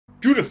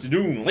Good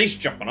afternoon, ladies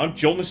and gentlemen, I'm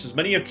John, this is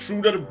Many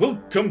Intruder,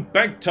 welcome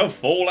back to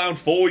Fallout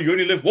 4, You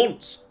Only Live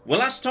Once.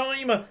 Well, last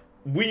time,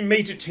 we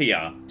made it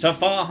here, to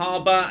Far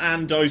Harbor,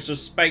 and I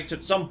suspect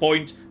at some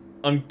point,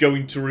 I'm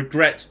going to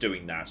regret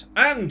doing that.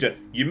 And,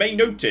 you may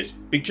notice,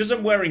 because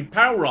I'm wearing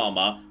power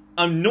armor,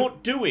 I'm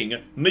not doing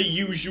my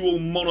usual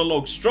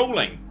monologue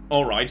strolling,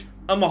 alright?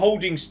 I'm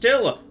holding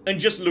still and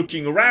just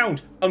looking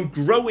around. I'm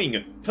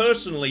growing,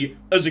 personally,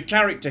 as a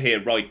character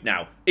here right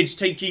now. It's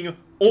taking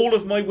all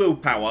of my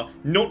willpower,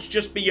 not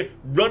just be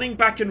running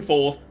back and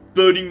forth,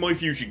 burning my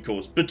fusion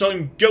cores, but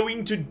I'm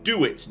going to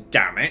do it,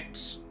 damn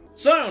it.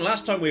 So,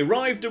 last time we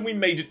arrived and we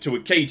made it to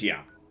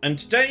Acadia. And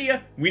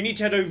today, we need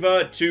to head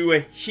over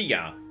to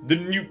here, the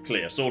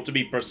nucleus, or to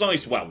be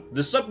precise, well,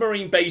 the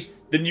submarine base,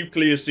 the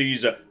nucleus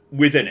is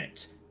within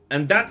it.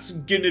 And that's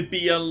gonna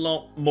be a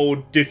lot more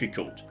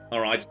difficult,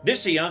 alright?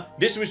 This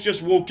was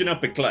just walking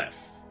up a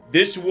cliff.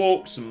 This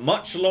walk's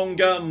much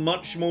longer,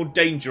 much more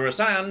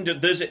dangerous, and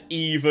there's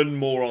even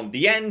more on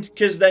the end,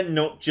 because they're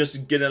not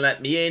just gonna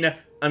let me in,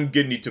 I'm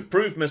gonna need to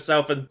prove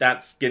myself, and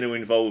that's gonna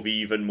involve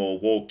even more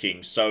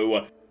walking.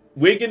 So,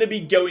 we're gonna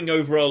be going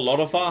over a lot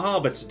of Far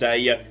Harbor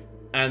today,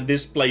 and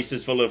this place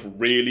is full of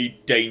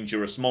really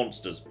dangerous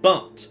monsters.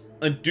 But,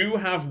 I do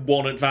have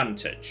one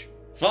advantage.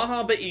 Far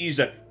Harbor is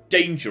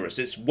dangerous,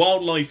 its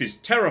wildlife is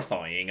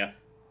terrifying,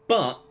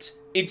 but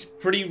it's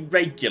pretty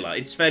regular,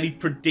 it's fairly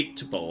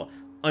predictable.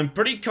 I'm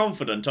pretty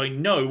confident I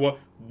know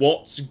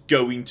what's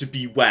going to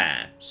be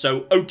where.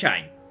 So,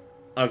 okay,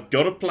 I've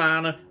got a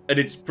plan, and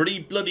it's pretty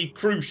bloody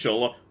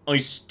crucial I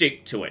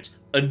stick to it.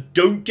 And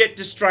don't get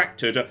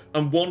distracted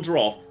and wander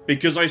off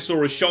because I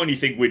saw a shiny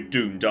thing. We're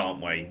doomed,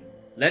 aren't we?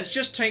 Let's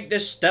just take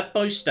this step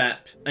by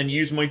step and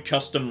use my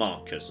custom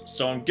markers.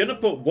 So I'm going to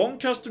put one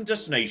custom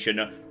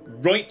destination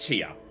right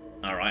here.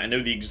 Alright, I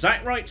know the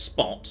exact right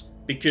spot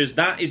because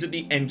that is at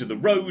the end of the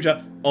road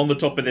on the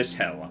top of this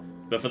hill.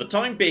 But for the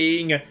time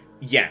being,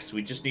 yes,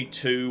 we just need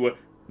to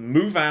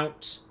move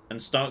out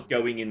and start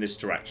going in this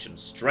direction.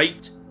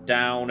 Straight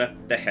down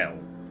the hill.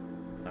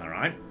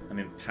 Alright, I'm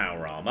in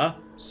power armor,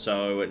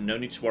 so no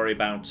need to worry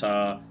about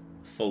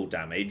full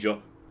damage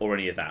or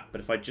any of that. But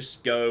if I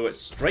just go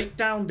straight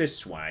down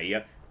this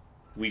way,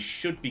 we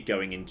should be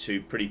going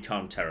into pretty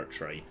calm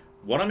territory.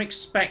 What I'm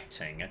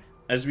expecting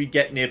as we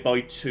get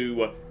nearby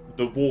to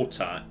the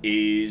water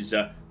is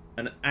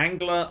an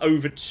angler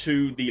over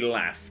to the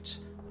left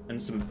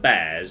and some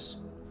bears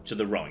to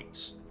the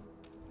right.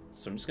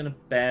 So I'm just going to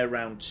bear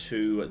around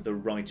to the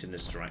right in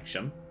this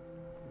direction.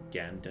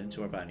 Again, don't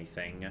worry about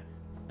anything.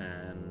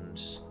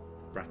 And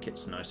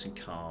brackets nice and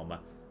calm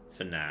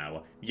for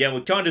now. Yeah, we're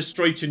kind of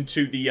straight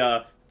into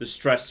the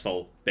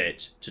stressful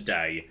bit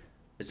today,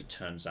 as it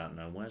turns out.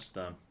 Now, where's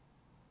the...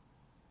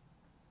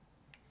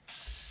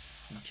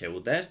 Okay,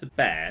 well, there's the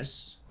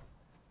bears.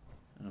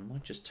 And I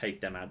might just take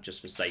them out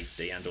just for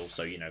safety and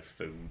also, you know,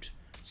 food.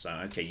 So,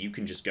 okay, you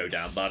can just go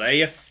down,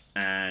 buddy.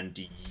 And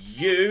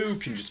you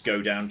can just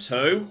go down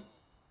too.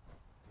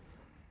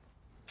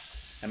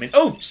 I mean,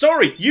 oh,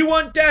 sorry, you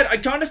weren't dead. I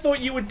kind of thought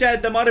you were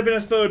dead. There might have been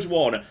a third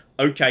one.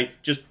 Okay,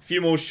 just a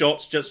few more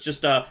shots.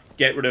 Just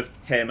get rid of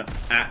him,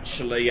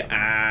 actually.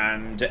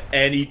 And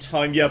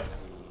anytime you...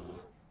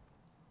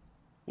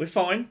 We're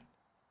fine.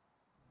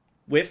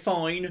 We're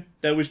fine.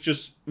 There was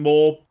just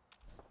more...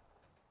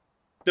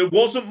 There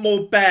wasn't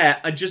more bear.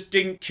 I just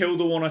didn't kill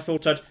the one I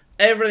thought I'd...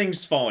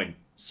 Everything's fine.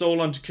 It's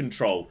all under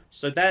control.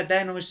 So they're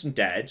nice and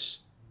dead.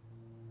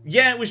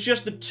 Yeah, it was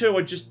just the two.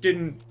 I just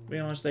didn't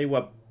realise they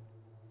were...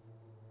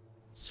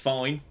 It's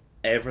fine.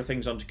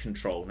 Everything's under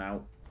control.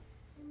 Now,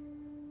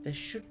 there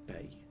should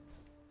be.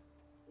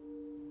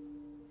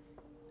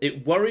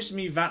 It worries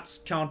me VATS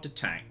can't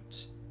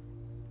detect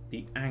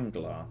the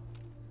angler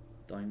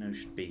that I know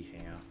should be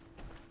here.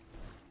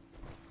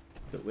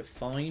 But we're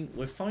fine.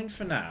 We're fine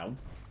for now.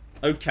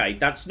 Okay,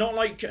 that's not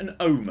like an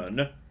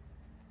omen.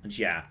 And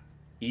yeah,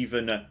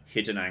 even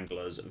hidden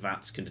anglers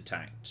VATS can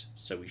detect.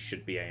 So we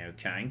should be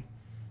a-okay.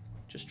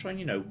 Just try and,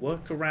 you know,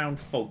 work around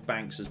fog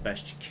banks as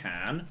best you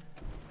can.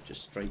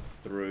 Just straight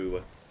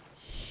through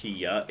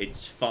here.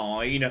 It's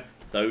fine.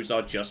 Those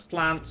are just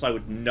plants. I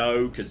would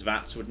know, because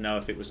VATS would know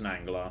if it was an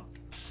angler.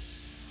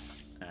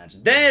 And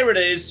there it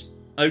is.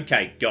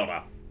 Okay, got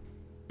her.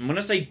 And when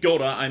I say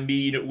got her, I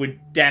mean we're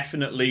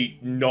definitely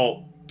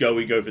not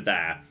going over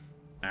there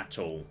at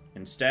all.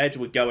 Instead,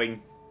 we're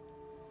going...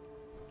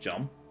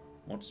 John?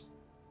 What's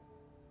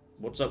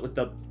up with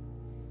the...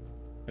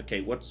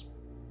 Okay, what's...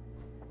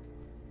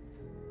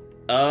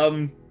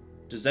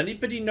 Does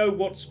anybody know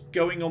what's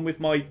going on with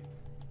my...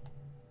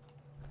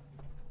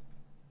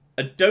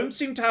 I don't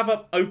seem to have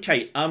a...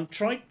 Okay,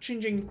 try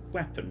changing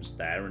weapons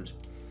there and...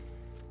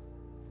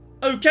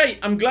 Okay,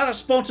 I'm glad I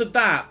spotted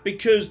that,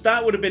 because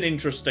that would have been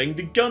interesting.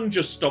 The gun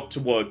just stopped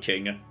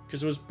working,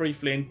 because it was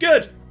briefly in...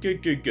 Good!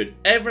 Good, good, good.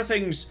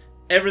 Everything's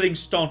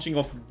starting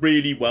off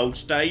really well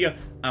today.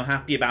 I'm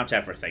happy about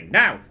everything.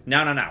 Now.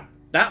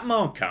 That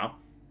marker,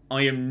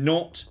 I am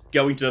not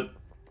going to...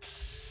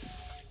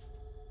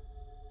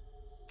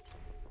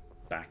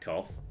 Back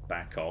off,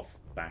 back off,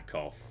 back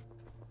off.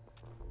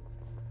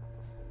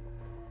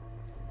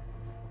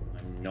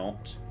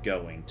 not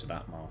going to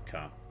that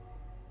marker.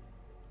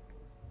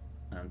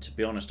 And to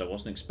be honest, I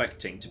wasn't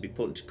expecting to be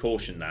put into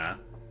caution there.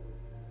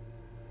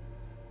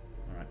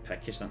 Alright,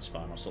 Peckish, that's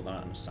fine. I'll sort that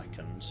out in a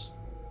second.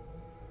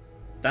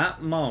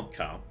 That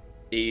marker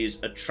is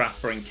a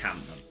trapper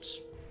encampment.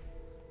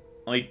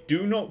 I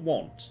do not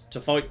want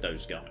to fight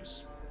those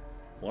guys.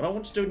 What I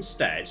want to do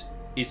instead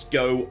is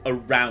go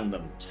around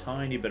them.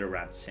 Tiny bit of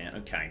rats here.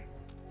 Okay.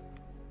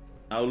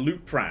 I'll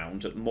loop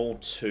round more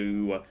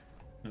to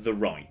the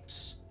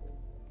right.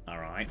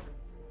 Alright.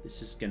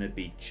 This is going to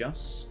be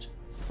just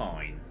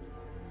fine.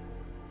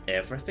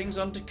 Everything's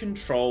under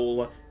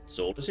control. It's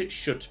all as it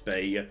should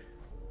be.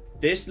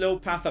 This little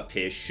path up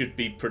here should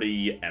be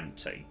pretty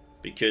empty,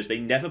 because they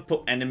never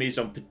put enemies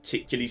on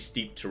particularly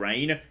steep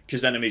terrain,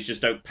 because enemies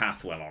just don't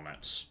path well on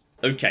it.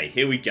 Okay,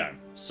 here we go.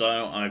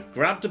 So I've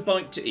grabbed a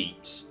bite to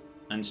eat,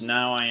 and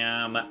now I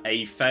am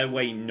a fair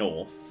way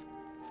north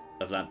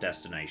of that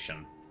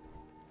destination.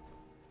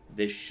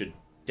 This should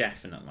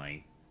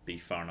definitely be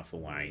far enough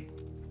away.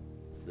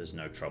 There's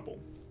no trouble.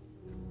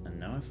 And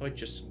now if I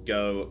just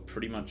go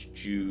pretty much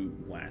due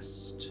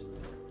west,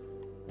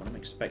 what I'm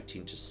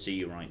expecting to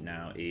see right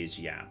now is,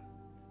 yeah,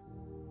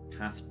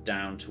 path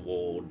down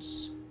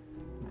towards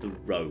the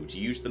road.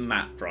 Use the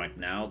map right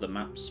now. The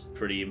map's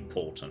pretty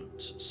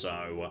important.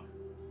 So,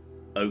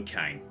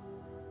 okay.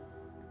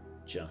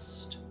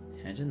 Just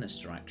head in this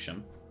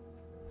direction.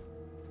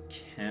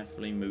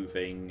 Carefully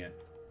moving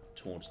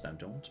towards them.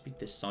 Don't want to be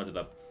this side of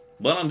the...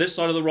 Well, I'm this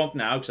side of the rock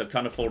now because I've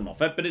kind of fallen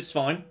off it, but it's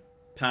fine.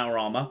 Power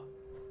armor.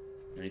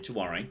 No need to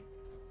worry.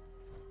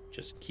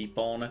 Just keep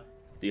on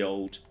the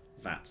old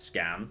VAT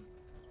scan.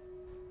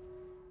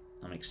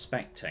 I'm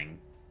expecting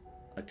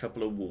a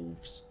couple of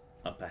wolves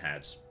up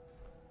ahead.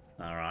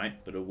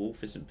 Alright, but a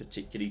wolf isn't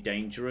particularly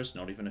dangerous,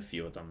 not even a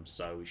few of them,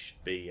 so we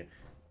should be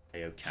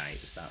okay.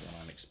 Is that what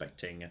I'm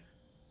expecting?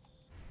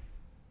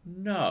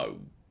 No.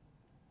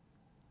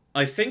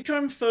 I think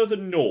I'm further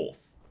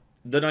north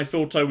than I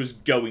thought I was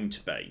going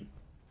to be.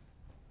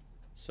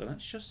 So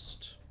let's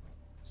just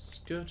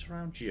skirt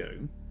around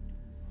you.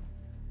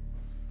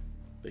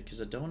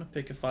 Because I don't want to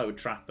pick a fight with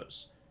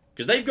trappers.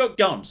 Because they've got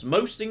guns.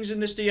 Most things in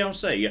this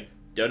DLC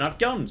don't have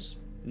guns.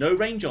 No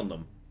range on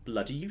them.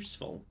 Bloody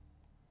useful.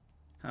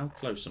 How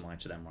close am I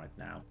to them right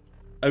now?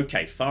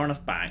 Okay, far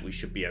enough back, we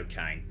should be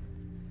okay.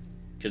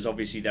 Because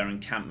obviously their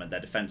encampment, their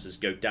defences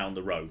go down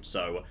the road.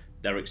 So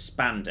they're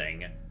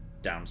expanding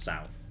down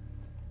south.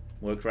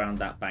 Work around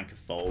that bank of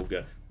fog.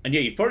 And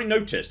yeah, you've probably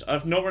noticed,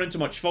 I've not run into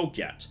much fog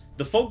yet.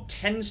 The fog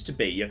tends to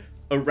be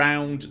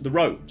around the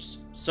roads.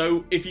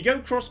 So if you go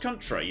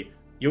cross-country,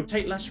 you'll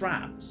take less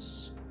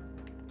rats.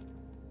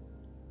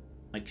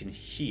 I can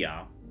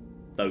hear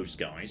those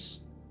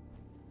guys.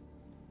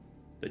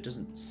 But it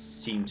doesn't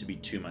seem to be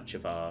too much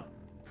of a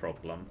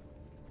problem.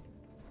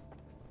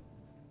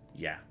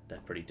 Yeah, they're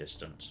pretty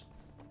distant.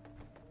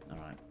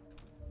 Alright.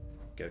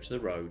 Go to the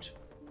road.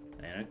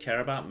 They don't care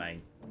about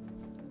me.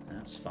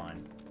 That's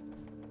fine.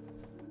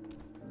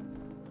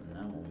 And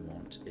now all we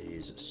want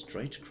is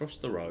straight across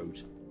the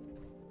road.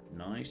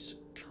 Nice,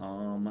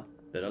 calm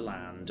bit of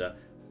land.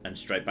 And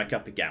straight back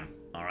up again.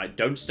 Alright,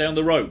 don't stay on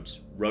the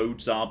roads.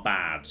 Roads are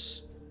bad.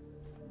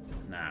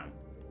 Now,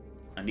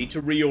 I need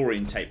to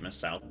reorientate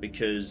myself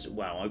because,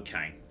 well,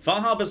 okay. Far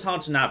Harbor's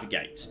hard to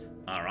navigate.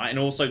 Alright, and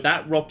also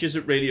that rock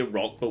isn't really a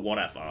rock, but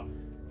whatever.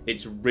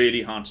 It's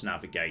really hard to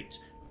navigate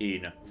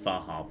in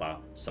Far Harbor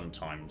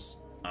sometimes.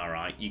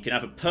 Alright, you can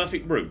have a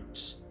perfect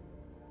route,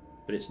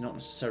 but it's not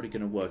necessarily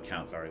going to work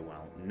out very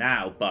well.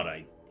 Now,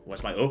 buddy.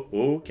 Where's my... Oh,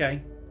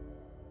 okay.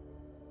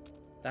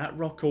 That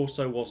rock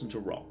also wasn't a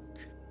rock.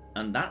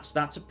 And that's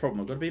a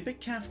problem. I've got to be a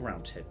bit careful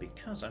around here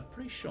because I'm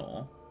pretty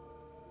sure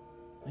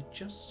I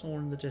just saw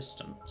in the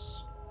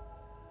distance.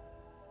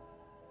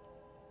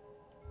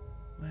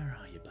 Where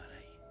are you, buddy?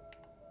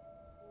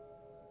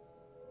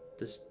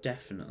 There's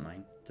definitely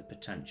the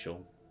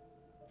potential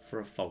for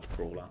a fog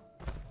crawler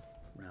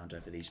round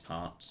over these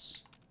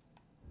parts.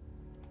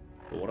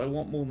 But what I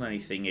want more than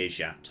anything is,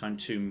 yeah, time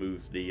to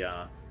move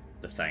the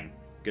thing.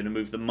 Gonna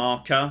move the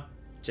marker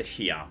to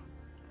here.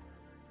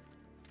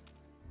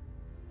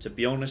 To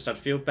be honest, I'd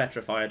feel better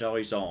if I had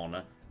eyes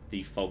on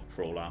the fog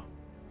crawler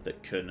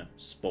that can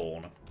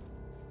spawn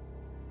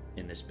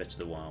in this bit of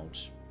the world.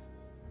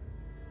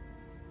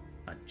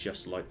 I'd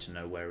just like to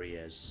know where he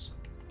is.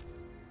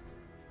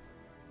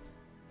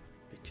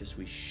 Because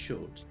we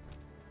should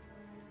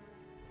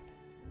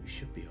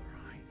be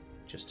alright.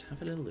 Just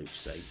have a little look,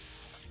 see.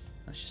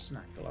 That's just an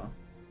angler.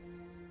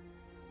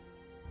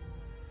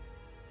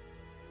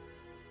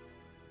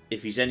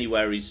 If he's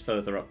anywhere, he's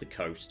further up the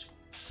coast.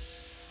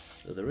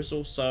 So there is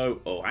also...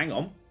 Oh, hang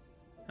on.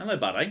 Hello,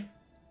 buddy.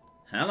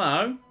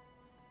 Hello.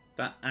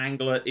 That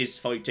angler is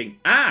fighting...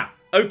 Ah!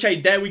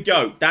 Okay, there we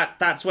go.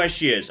 That's where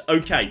she is.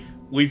 Okay,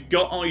 we've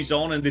got eyes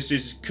on, and this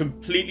is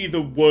completely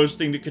the worst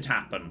thing that could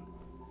happen.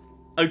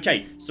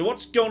 Okay, so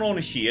what's going on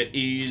here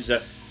is...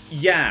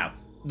 yeah,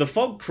 the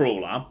fog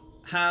crawler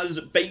has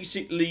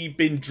basically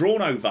been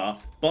drawn over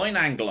by an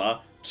angler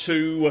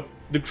to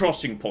the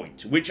crossing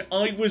point, which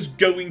I was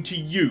going to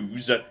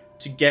use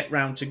to get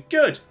round to...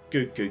 Good.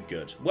 Good, good,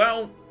 good.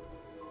 Well,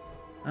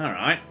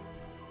 alright.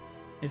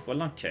 If we're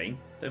lucky,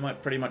 they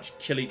might pretty much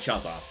kill each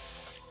other.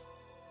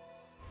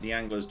 The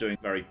angler's doing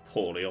very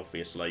poorly,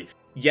 obviously.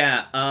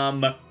 Yeah,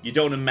 you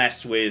don't want to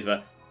mess with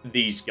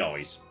these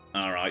guys.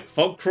 Alright,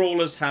 fog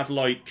crawlers have,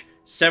 like,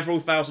 several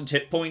thousand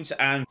hit points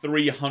and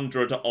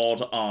 300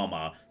 odd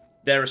armor.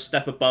 They're a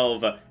step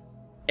above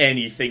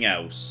anything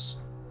else.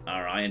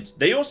 Alright, and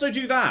they also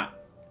do that.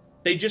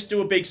 They just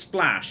do a big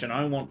splash, and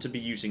I want to be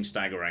using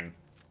staggering.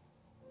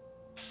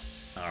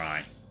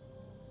 Alright.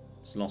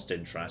 It's lost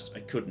interest.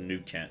 I could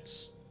nuke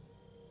it.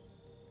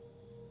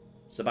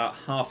 It's about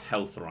half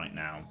health right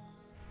now.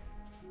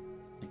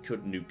 I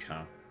could nuke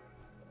her.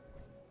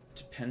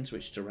 Depends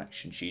which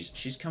direction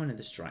she's coming in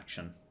this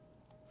direction.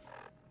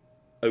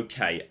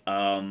 Okay,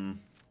 I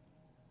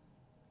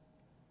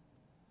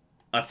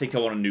think I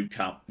want to nuke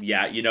her.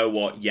 Yeah, you know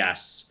what?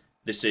 Yes.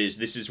 This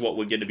is what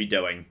we're going to be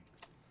doing.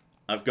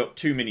 I've got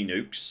too many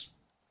nukes.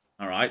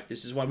 Alright,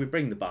 this is why we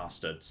bring the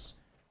bastards.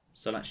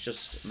 So let's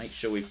just make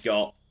sure we've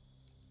got...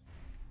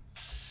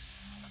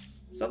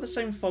 Is that the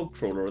same fog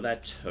crawler or are there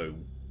two?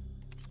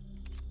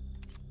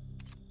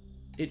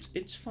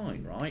 It's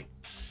fine, right?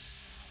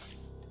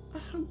 I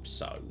hope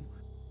so.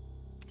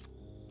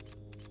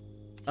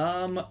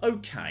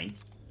 Okay.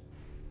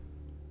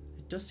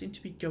 It does seem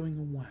to be going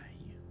away.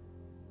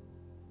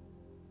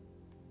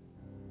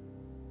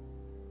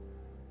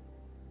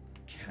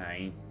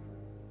 Okay.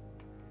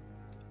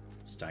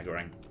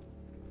 Staggering.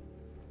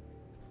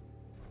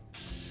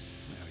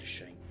 Where is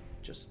she?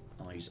 Just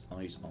eyes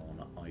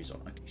on.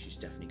 Okay, she's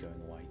definitely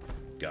going away.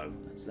 Go.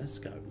 Let's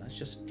go. Let's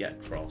just get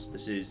across.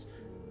 This is...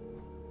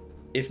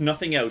 If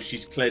nothing else,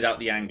 she's cleared out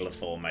the angler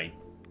for me.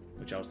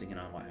 Which I was thinking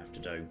I might have to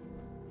do.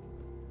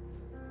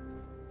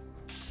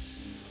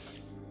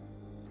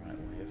 Right,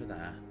 way over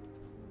there.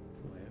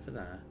 Way over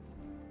there.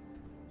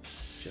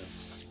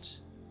 Just...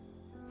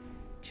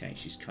 Okay,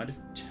 she's kind of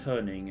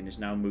turning and is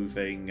now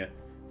moving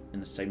in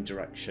the same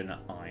direction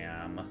I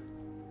am.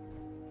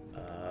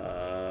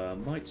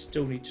 Might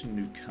still need to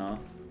nuke her.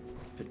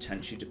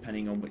 Potentially,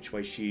 depending on which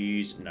way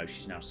she's... No,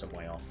 she's now some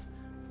way off.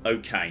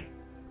 Okay.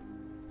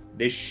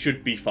 This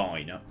should be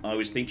fine. I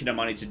was thinking I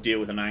might need to deal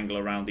with an angle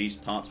around these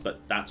parts, but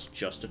that's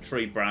just a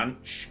tree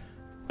branch.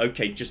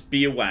 Okay, just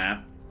be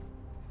aware.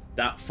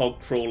 That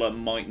fog crawler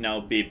might now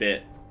be a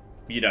bit,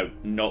 you know,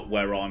 not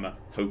where I'm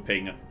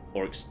hoping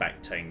or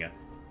expecting.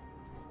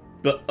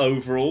 But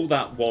overall,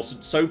 that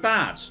wasn't so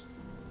bad.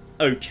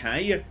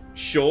 Okay,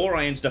 sure,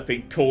 I ended up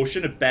in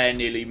caution. A bear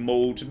nearly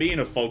mauled me,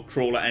 and a fog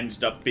crawler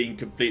ended up being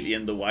completely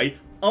in the way.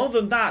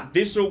 Other than that,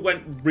 this all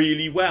went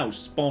really well.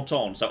 Spot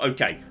on. So,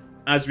 okay.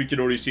 As we can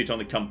already see it on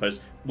the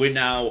compass, we're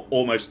now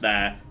almost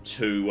there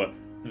to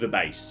the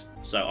base.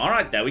 So,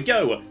 alright, there we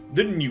go.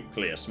 The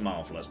nucleus,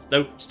 marvellous.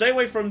 Though, stay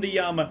away from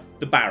the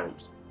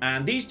barrels.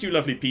 And these two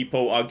lovely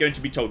people are going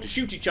to be told to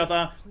shoot each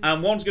other,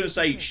 and one's going to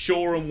say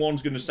sure and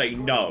one's going to say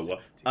no.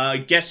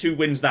 Guess who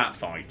wins that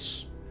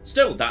fight?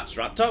 Still, that's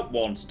wrapped up,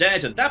 one's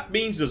dead, and that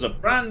means there's a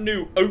brand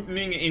new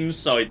opening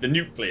inside the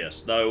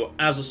nucleus. Though,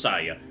 as I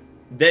say,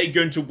 they're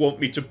going to want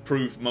me to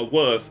prove my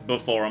worth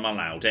before I'm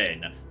allowed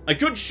in. I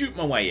could shoot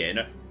my way in.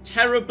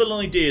 Terrible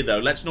idea, though.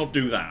 Let's not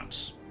do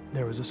that.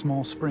 There is a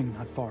small spring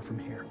not far from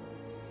here.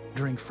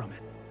 Drink from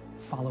it.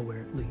 Follow where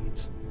it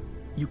leads.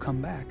 You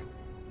come back,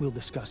 we'll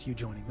discuss you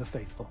joining the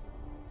faithful.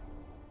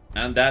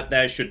 And that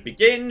there should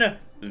begin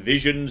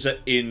Visions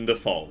in the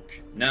Fog.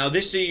 Now,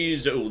 this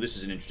is... Oh, this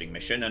is an interesting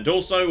mission. And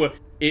also,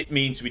 it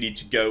means we need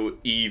to go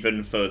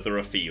even further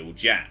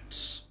afield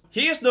yet.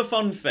 Here's the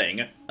fun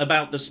thing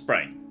about the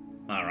spring.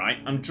 Alright,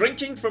 I'm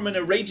drinking from an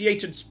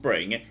irradiated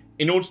spring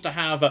in order to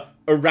have a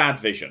rad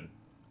vision.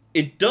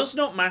 It does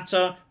not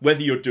matter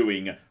whether you're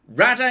doing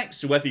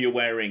Radex, whether you're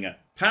wearing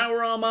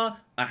power armor,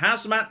 a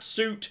hazmat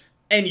suit,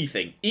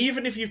 anything.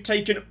 Even if you've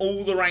taken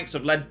all the ranks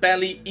of Lead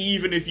Belly,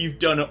 even if you've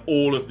done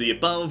all of the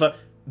above,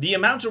 the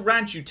amount of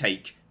rads you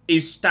take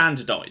is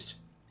standardized.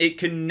 It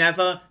can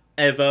never,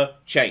 ever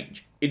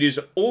change. It is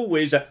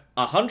always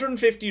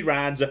 150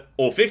 rads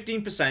or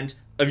 15%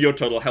 of your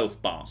total health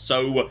bar.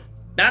 So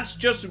that's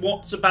just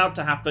what's about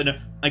to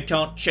happen. I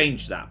can't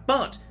change that.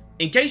 But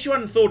in case you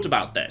hadn't thought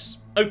about this,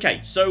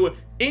 okay, so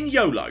in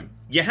YOLO,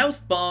 your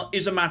health bar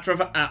is a matter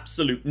of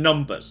absolute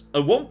numbers.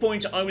 At one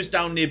point, I was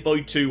down nearby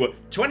to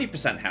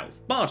 20%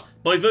 health, but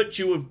by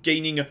virtue of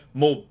gaining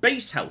more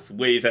base health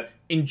with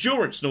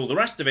endurance and all the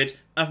rest of it,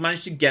 I've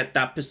managed to get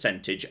that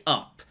percentage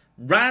up.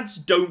 Rads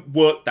don't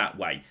work that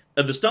way.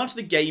 At the start of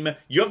the game,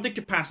 you have the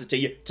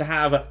capacity to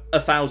have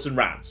 1,000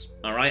 rads,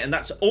 alright? And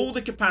that's all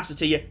the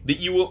capacity that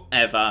you will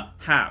ever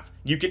have.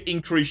 You can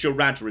increase your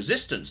rad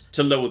resistance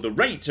to lower the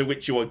rate at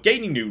which you are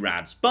gaining new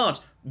rads,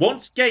 but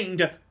once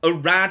gained, a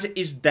rad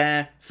is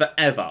there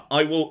forever.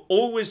 I will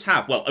always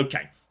have, well,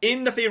 okay,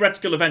 in the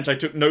theoretical event I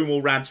took no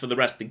more rads for the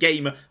rest of the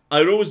game,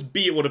 I would always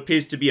be at what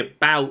appears to be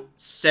about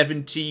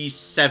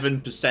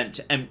 77%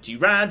 empty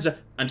rads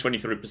and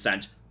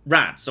 23%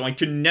 rads, so I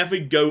can never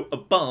go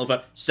above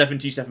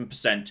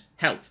 77%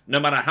 health. No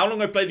matter how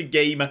long I play the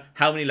game,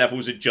 how many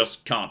levels, it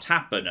just can't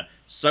happen.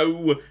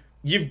 So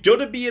you've got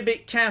to be a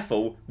bit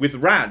careful with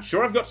rads.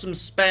 Sure, I've got some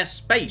spare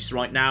space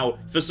right now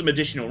for some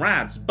additional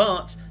rads,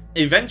 but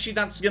eventually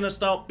that's going to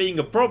start being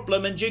a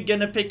problem and you're going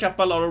to pick up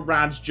a lot of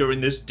rads during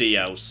this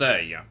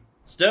DLC.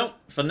 Still,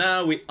 for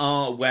now, we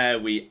are where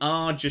we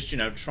are. Just, you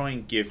know, try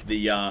and give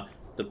the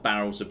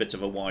barrels a bit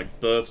of a wide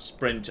berth.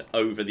 Sprint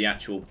over the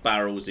actual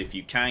barrels if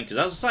you can, because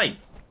as I say,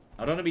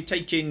 I don't want to be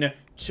taking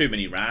too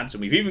many rads,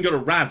 and we've even got a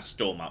rad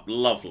storm up.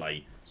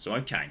 Lovely. So,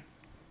 okay.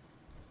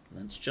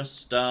 Let's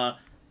just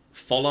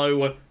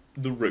follow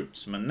the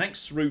route. My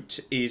next route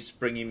is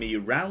bringing me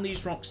around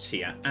these rocks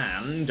here,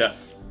 and,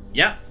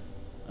 yeah,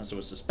 as I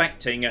was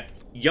suspecting,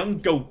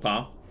 young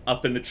Gulper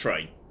up in the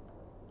tree.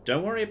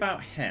 Don't worry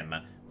about him.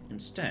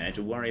 Instead,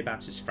 worry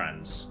about his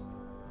friends.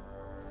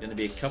 Going to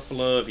be a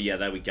couple of... Yeah,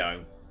 there we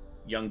go.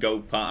 Young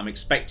Gulper. I'm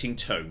expecting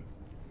 2.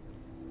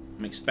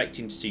 I'm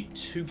expecting to see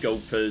 2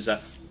 Gulpers.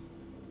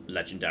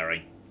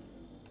 Legendary.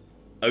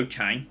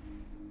 Okay.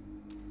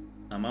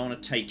 I might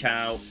want to take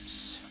out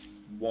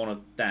one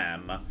of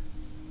them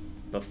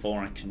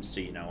before I can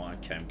see... No,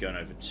 okay, I'm going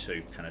over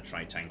 2.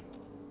 Penetrating.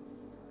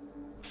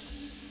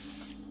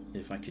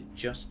 If I could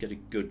just get a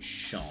good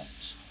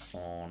shot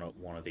on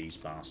one of these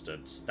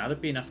bastards. That'd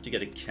be enough to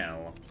get a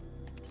kill.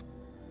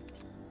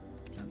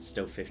 That's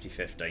still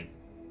 50-50.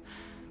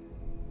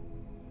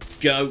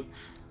 Go!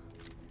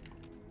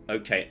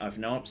 Okay, I've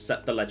now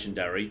upset the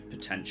legendary,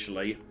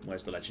 potentially.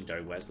 Where's the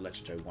legendary? Where's the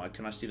legendary? Why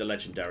can't I see the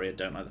legendary? I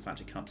don't like the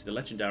fact I can't see the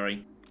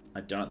legendary. I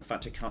don't like the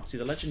fact I can't see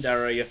the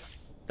legendary.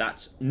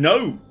 That's...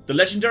 No! The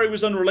legendary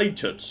was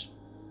unrelated.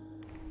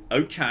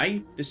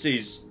 Okay, this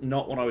is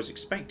not what I was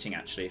expecting,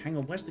 actually. Hang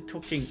on, where's the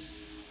cooking...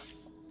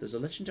 There's a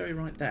legendary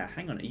right there.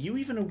 Hang on, are you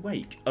even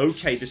awake?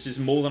 Okay, this is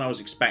more than I was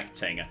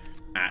expecting,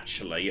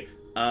 actually.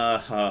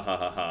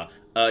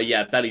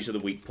 Yeah, bellies are the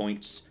weak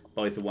points,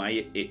 by the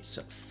way. It's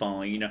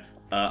fine.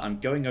 I'm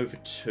going over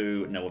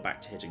to... No, we're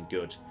back to hitting.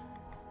 Good.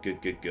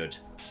 Good.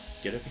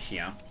 Get over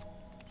here.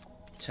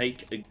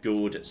 Take a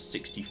good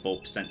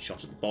 64%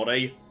 shot at the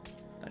body.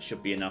 That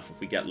should be enough if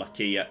we get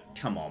lucky.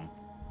 Come on.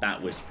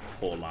 That was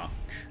poor luck.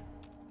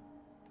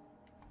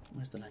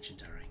 Where's the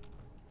legendary?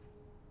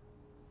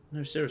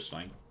 No,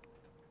 seriously.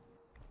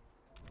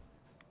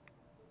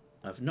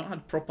 I've not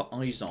had proper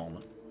eyes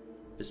on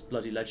this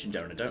bloody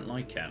legendary, and I don't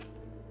like it.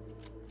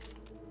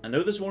 I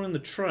know there's one in the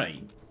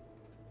train.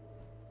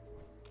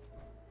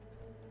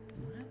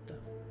 Where the...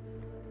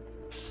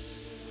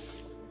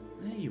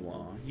 There you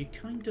are. You're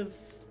kind of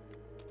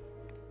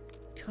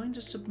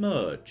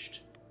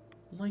submerged.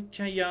 Like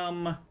a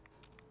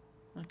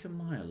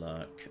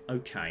Mirelurk.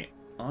 Okay.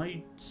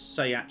 I'd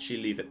say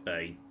actually leave it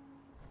be.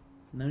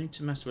 No need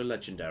to mess with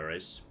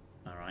legendaries.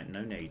 Alright,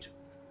 no need.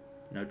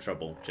 No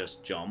trouble.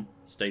 Just John.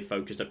 Stay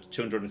focused up to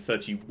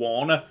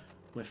 231.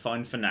 We're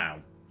fine for now.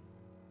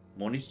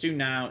 What I need to do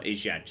now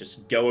is, yeah,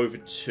 just go over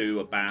to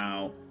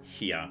about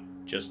here.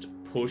 Just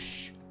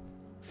push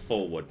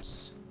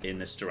forwards in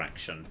this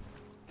direction.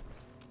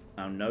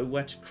 I'll know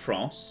where to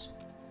cross,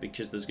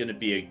 because there's going to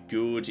be a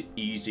good,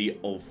 easy,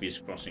 obvious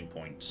crossing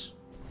point.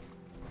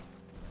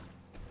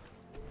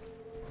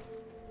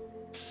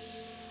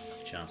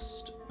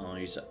 Just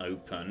eyes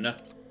open.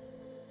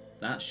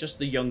 That's just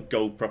the young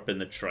Gulper up in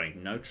the tree.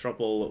 No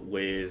trouble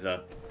with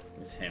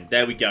him.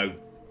 There we go.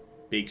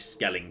 Big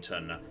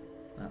skeleton.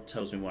 That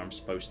tells me where I'm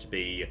supposed to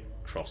be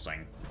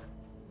crossing.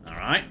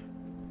 Alright.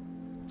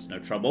 There's no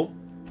trouble.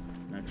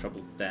 No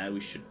trouble there. We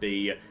should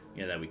be...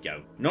 Yeah, there we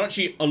go. Not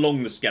actually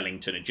along the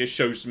skeleton. It just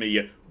shows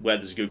me where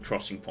there's a good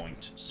crossing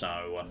point.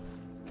 So,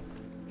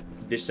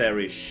 this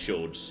area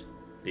should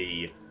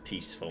be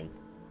peaceful.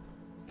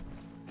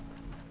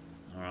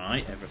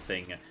 Alright,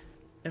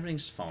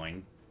 everything's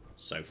fine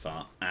so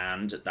far.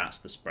 And that's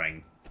the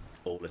spring.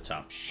 All lit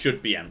up.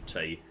 Should be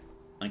empty.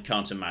 I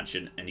can't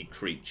imagine any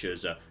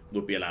creatures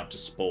would be allowed to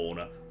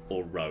spawn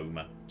or roam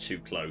too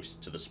close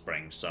to the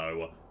spring.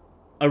 So,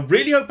 I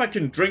really hope I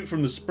can drink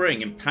from the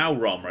spring in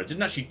Power Armor. I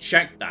didn't actually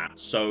check that.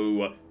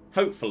 So,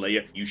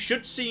 hopefully, you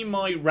should see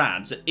my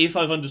rads, if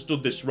I've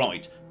understood this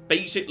right,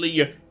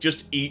 basically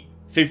just eat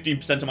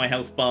 15% of my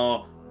health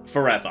bar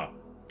forever.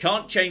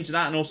 Can't change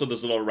that, and also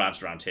there's a lot of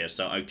rads around here,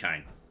 so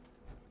okay.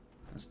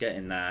 Let's get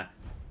in there.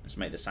 Let's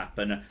make this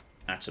happen.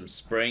 Atom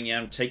Spring, yeah,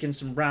 I'm taking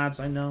some rads,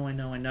 I know.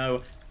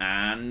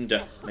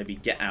 And maybe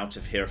get out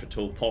of here if at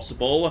all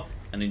possible.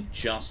 And in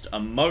just a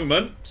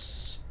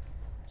moment,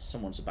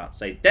 someone's about to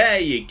say, there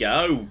you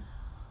go.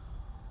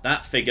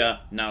 That figure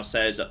now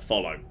says,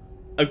 follow.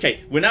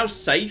 Okay, we're now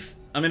safe.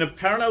 I'm in a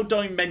parallel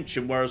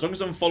dimension where as long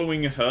as I'm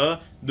following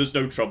her, there's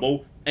no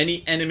trouble.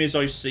 Any enemies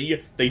I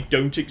see, they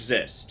don't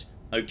exist.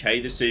 Okay,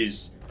 this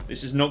is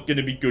not going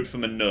to be good for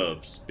my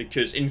nerves.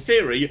 Because, in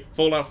theory,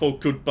 Fallout 4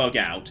 could bug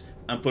out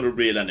and put a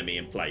real enemy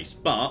in place.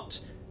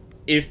 But,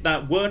 if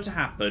that were to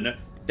happen,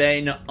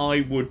 then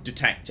I would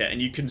detect it.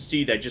 And you can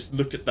see there, just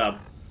look at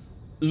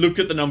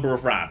the number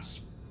of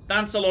rads.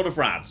 That's a lot of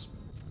rads.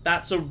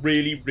 That's a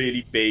really,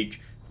 really big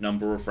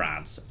number of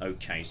rads.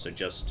 Okay, so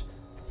just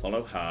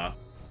follow her.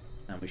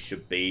 And we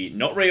should be...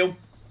 Not real.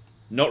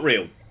 Not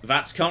real.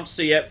 Vats can't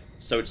see it,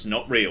 so it's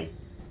not real.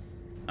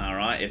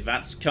 Alright, if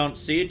that can't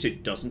see it,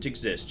 it doesn't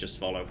exist. Just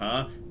follow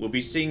her. We'll be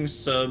seeing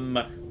some,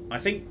 I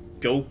think,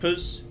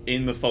 gulpers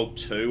in the fog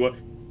too.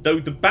 Though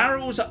the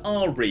barrels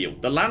are real.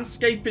 The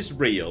landscape is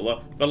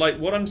real, but like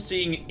what I'm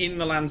seeing in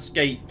the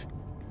landscape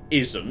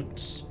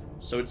isn't.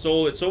 So it's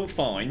all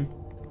fine.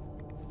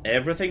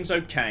 Everything's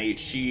okay.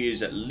 She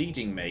is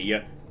leading me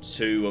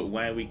to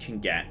where we can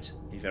get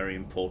a very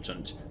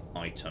important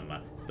item.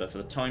 But for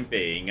the time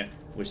being,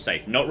 we're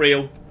safe. Not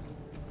real.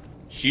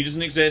 She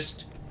doesn't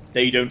exist.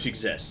 They don't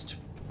exist.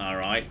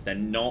 Alright, they're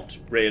not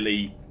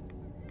really...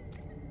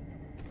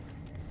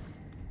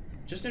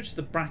 Just notice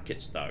the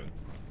brackets, though.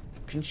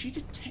 Can she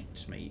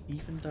detect me,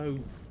 even though...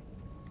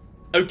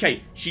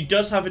 Okay, she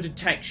does have a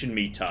detection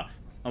meter.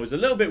 I was a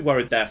little bit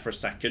worried there for a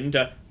second,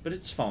 but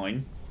it's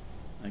fine.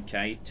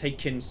 Okay,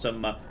 take in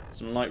some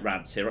light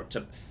rads here, up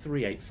to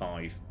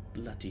 385.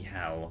 Bloody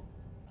hell.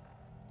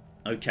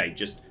 Okay,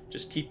 just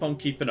keep on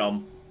keeping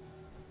on.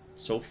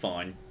 It's all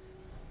fine.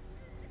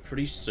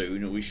 Pretty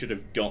soon we should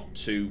have got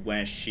to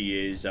where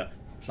she is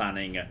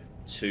planning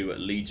to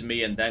lead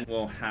me, and then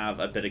we'll have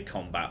a bit of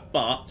combat.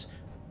 But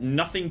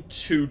nothing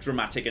too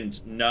dramatic,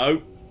 and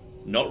no,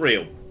 not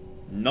real.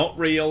 Not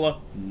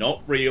real,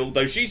 not real.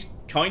 Though she's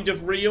kind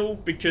of real,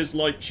 because,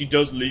 like, she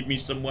does lead me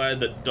somewhere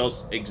that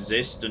does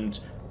exist, and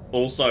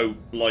also,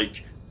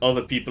 like,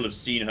 other people have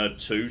seen her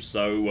too,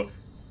 so...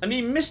 I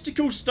mean,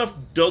 mystical stuff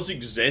does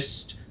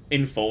exist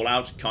in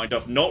Fallout, kind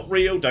of. Not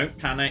real, don't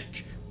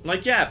panic.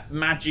 Like, yeah,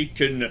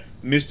 magic and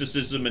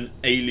mysticism and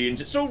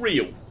aliens, it's all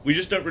real. We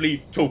just don't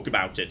really talk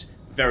about it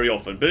very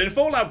often. But in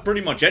Fallout,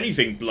 pretty much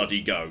anything bloody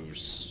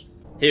goes.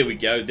 Here we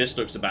go, this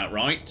looks about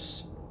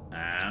right.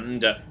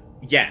 And,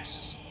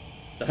 yes.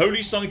 The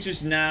holy site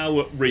is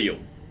now real.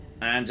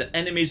 And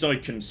enemies I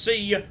can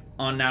see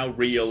are now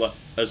real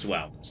as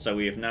well. So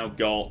we have now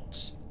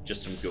got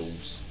just some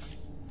ghouls.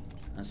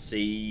 I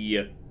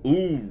see...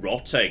 Ooh,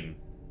 rotting.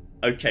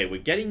 Okay,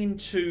 we're getting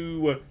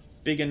into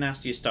bigger,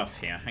 nastier stuff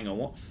here. Hang on,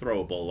 what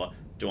throwable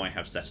do I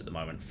have set at the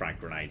moment? Frag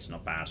grenades,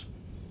 not bad.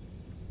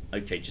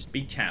 Okay, just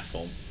be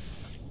careful.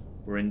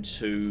 We're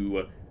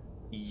into,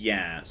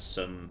 yeah,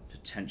 some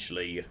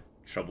potentially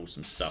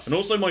troublesome stuff. And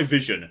also my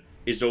vision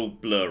is all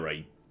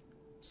blurry.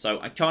 So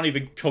I can't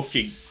even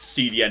cooking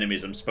see the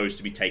enemies I'm supposed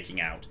to be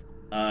taking out.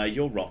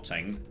 You're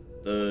rotting.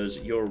 There's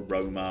your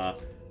aroma.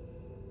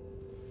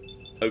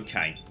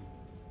 Okay.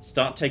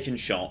 Start taking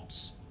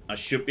shots. I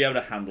should be able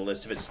to handle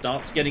this. If it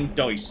starts getting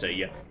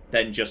dicey,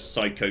 then just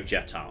Psycho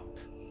Jet up.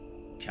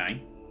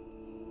 Okay.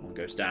 One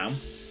goes down.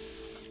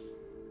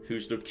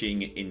 Who's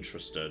looking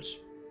interested?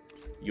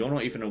 You're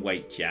not even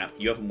awake yet.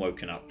 You haven't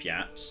woken up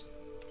yet.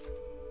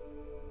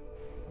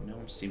 No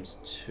one seems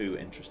too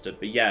interested.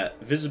 But yeah,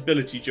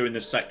 visibility during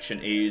this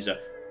section is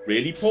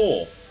really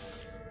poor.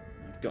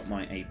 I've got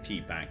my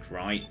AP back,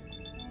 right?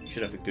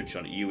 Should have a good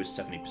shot at you with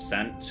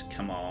 70%.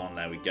 Come on,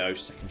 there we go.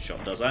 Second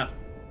shot does that.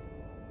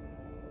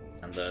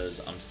 And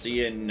I'm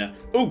seeing...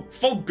 Oh,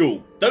 Fog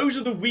Ghoul! Those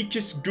are the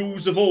weakest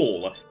ghouls of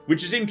all.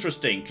 Which is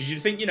interesting, because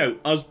you'd think, you know,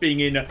 us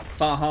being in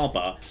Far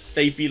Harbor,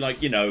 they'd be,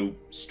 like, you know,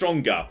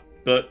 stronger.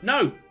 But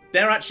no,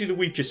 they're actually the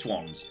weakest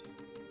ones.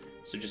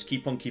 So just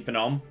keep on keeping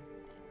on.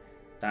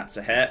 That's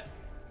a hit.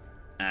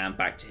 And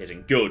back to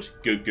hitting. Good,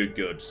 good, good,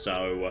 good.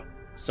 So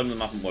some of them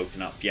haven't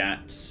woken up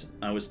yet.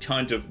 I was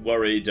kind of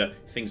worried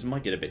things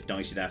might get a bit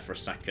dicey there for a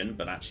second,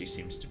 but actually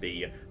seems to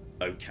be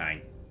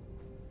okay.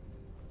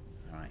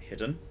 Alright,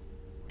 hidden.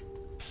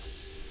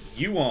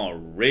 You are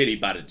really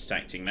bad at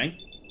detecting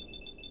me.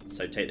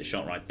 So take the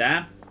shot right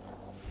there.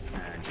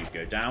 And you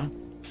go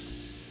down.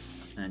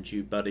 And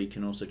you, buddy,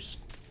 can also just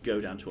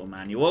go down to a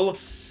manual.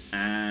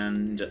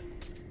 And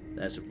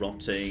there's a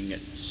rotting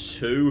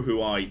 2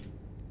 who I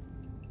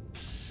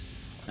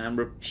am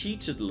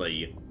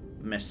repeatedly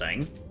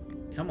missing.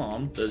 Come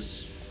on,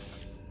 there's...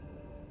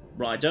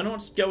 Right, I don't know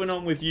what's going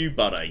on with you,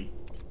 buddy.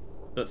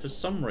 But for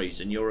some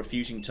reason, you're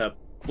refusing to...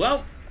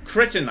 Well,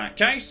 crit in that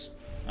case.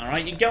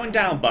 Alright, you're going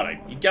down, buddy.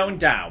 You're going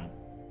down.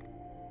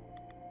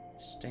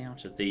 Stay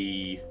out of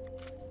the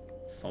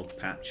fog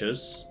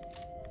patches.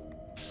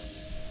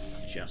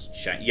 Just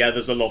check. Yeah,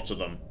 there's a lot of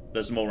them.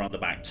 There's more around the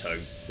back,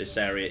 too. This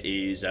area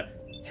is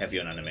heavy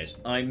on enemies.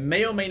 I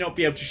may or may not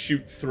be able to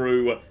shoot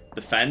through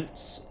the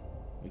fence.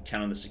 We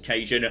can on this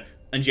occasion.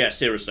 And yeah,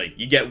 seriously,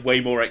 you get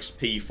way more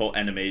XP for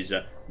enemies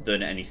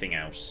than anything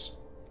else.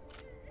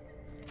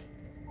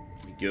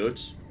 We good?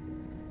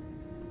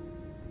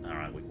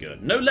 Alright, we're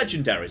good. No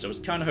legendaries. I was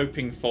kind of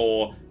hoping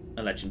for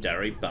a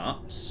legendary,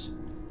 but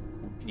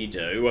what can you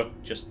do?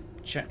 Just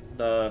check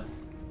the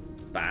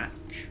back.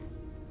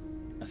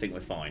 I think we're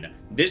fine.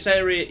 This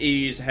area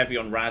is heavy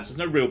on rads. There's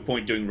no real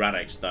point doing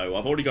Rad-X, though.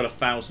 I've already got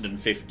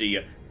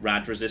 1,050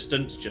 rad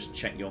resistance. Just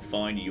check you're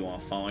fine. You are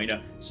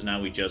fine. So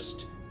now we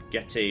just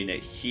get in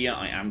here.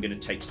 I am going to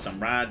take some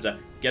rads.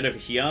 Get over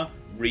here.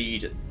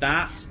 Read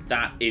that.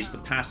 That is the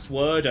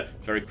password.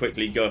 Very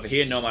quickly go over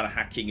here. No amount of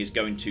hacking is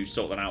going to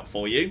sort that out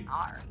for you.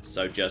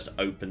 So just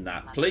open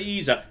that,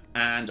 please.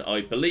 And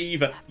I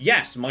believe,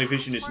 yes, my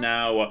vision is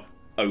now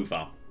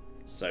over.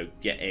 So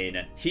get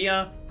in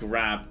here,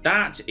 grab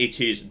that. It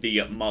is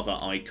the mother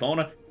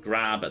icon.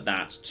 grab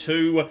that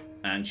too.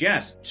 And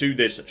yes, to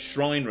this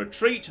shrine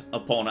retreat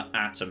upon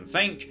Atom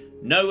Think,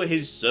 know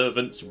his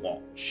servants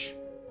watch.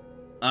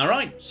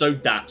 Alright, so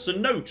that's a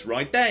note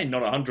right there.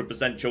 Not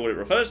 100% sure what it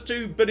refers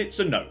to, but it's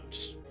a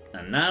note.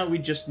 And now we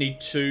just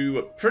need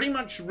to pretty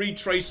much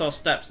retrace our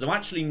steps, though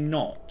actually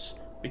not.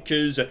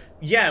 Because,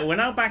 yeah, we're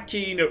now back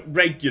in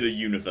regular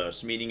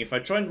universe, meaning if I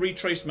try and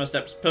retrace my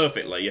steps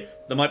perfectly,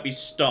 there might be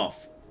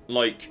stuff,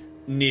 like,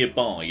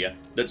 nearby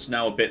that's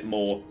now a bit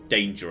more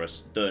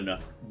dangerous than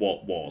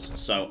what was.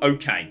 So,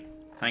 okay,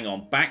 hang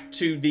on, back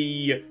to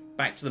the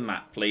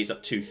map, please,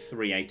 up to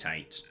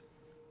 388.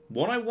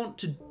 What I want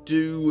to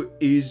do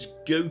is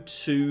go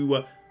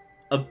to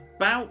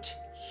about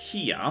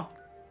here,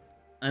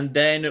 and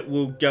then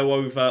we'll go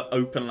over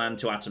open land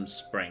to Atom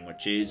Spring,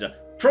 which is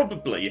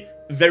probably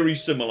very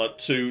similar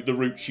to the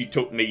route she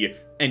took me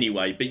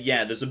anyway. But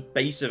yeah, there's a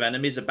base of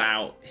enemies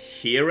about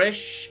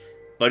here-ish.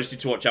 But I just need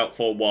to watch out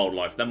for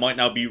wildlife. There might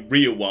now be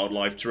real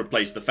wildlife to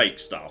replace the fake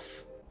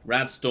stuff.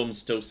 Radstorm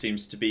still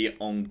seems to be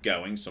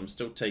ongoing, so I'm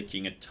still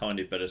taking a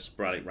tiny bit of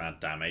sporadic rad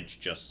damage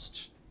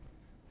just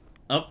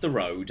up the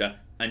road.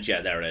 And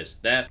yeah, there it is.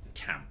 There's the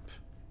camp.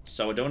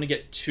 So I don't want to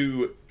get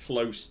too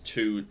close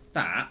to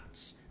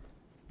that.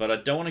 But I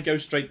don't want to go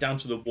straight down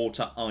to the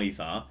water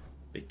either,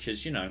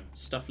 because, you know,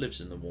 stuff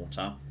lives in the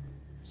water.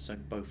 So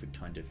both are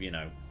kind of, you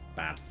know,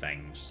 bad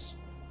things.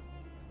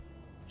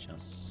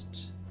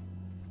 Just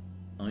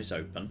eyes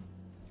open.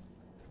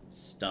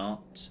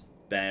 Start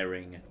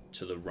bearing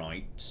to the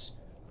right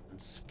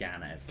and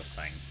scan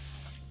everything.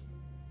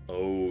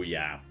 Oh,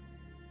 yeah.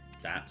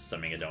 That's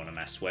something I don't want to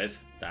mess with.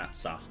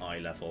 That's a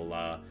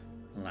high-level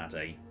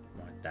laddie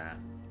right there.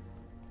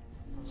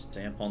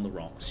 Stay up on the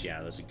rocks.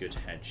 Yeah, there's a good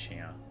hedge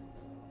here.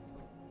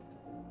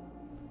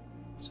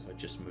 So if I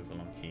just move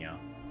along here,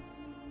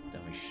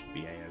 then we should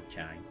be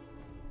a-okay.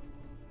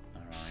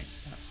 Alright,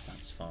 that's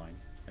fine.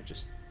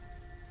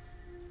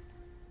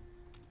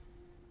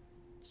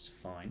 It's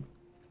fine.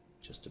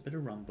 Just a bit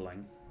of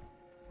rumbling.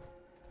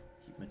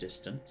 Keep my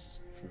distance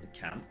from the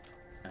camp.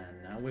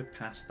 And now we're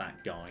past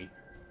that guy.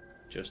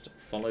 Just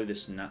follow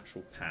this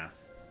natural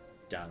path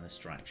down this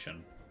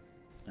direction.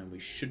 And we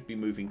should be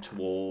moving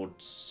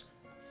towards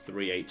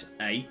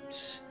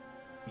 388.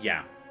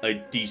 Yeah, a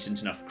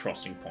decent enough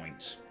crossing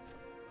point.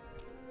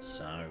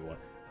 So,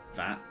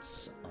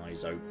 that's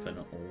eyes open,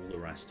 all the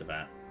rest of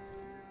it.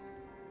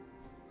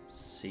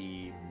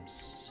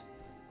 Seems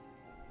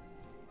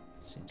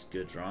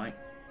good, right?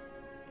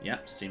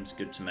 Yep, seems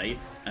good to me.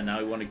 And now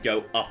we want to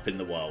go up in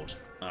the world.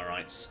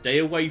 Alright, stay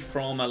away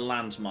from a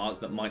landmark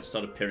that might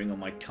start appearing on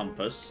my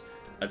compass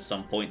at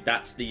some point.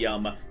 That's the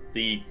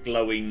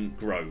glowing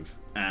grove.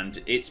 And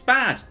it's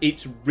bad.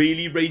 It's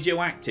really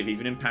radioactive,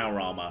 even in power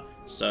armor.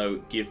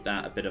 So, give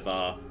that a bit of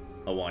a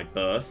wide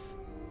berth.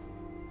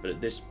 But at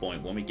this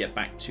point, when we get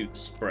back to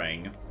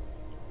spring,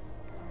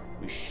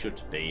 we should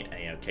be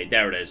a-okay.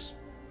 There it is.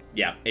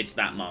 Yeah, it's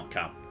that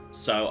marker.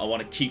 So I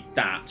want to keep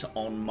that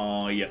on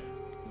my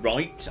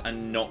right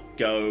and not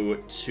go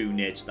too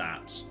near to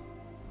that.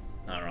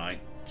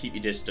 Alright, keep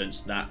your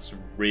distance. That's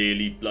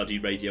really bloody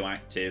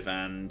radioactive.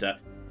 And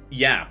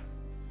yeah,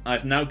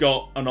 I've now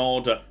got an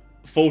odd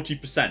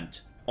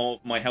 40% of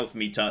my health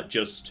meter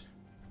just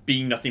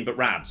being nothing but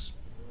rads.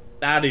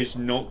 That is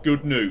not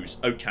good news.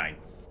 Okay.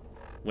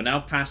 We're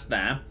now past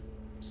there.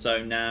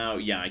 So now,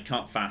 yeah, I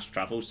can't fast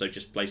travel, so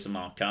just place a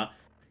marker.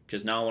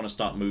 Because now I want to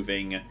start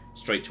moving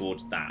straight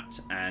towards that.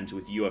 And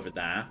with you over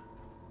there,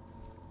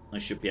 I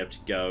should be able to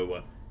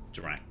go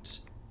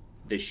direct.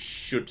 This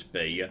should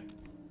be a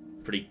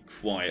pretty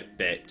quiet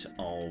bit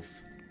of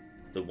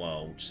the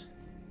world.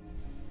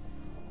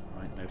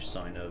 Alright, no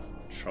sign of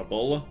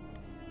trouble.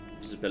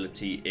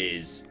 Visibility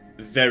is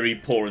very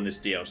poor in this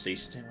DLC.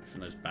 Stay away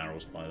from those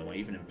barrels, by the way,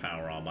 even in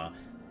power armor.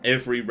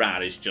 Every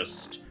rad is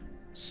just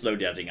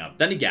slowly adding up.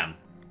 Then again,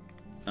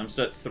 I'm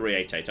still at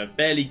 388. I've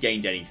barely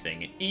gained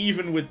anything.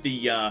 Even with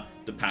the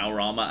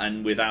power armor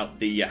and without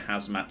the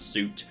hazmat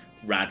suit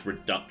rad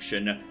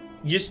reduction,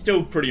 you're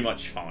still pretty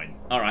much fine.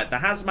 Alright, the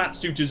hazmat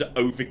suit is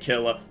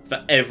overkill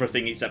for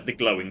everything except the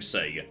glowing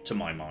sea, to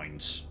my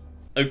mind.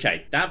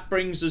 Okay, that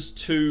brings us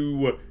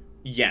to,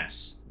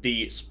 yes,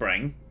 the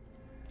spring.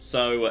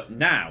 So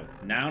now,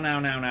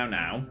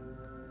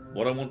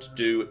 what I want to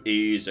do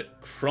is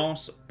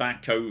cross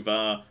back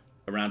over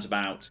around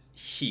about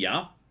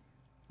here.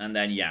 And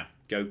then, yeah,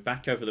 go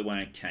back over the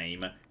way I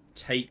came.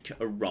 Take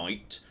a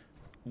right.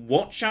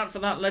 Watch out for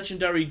that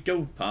legendary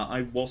gulper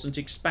I wasn't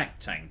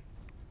expecting.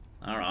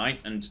 Alright,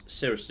 and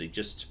seriously,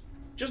 just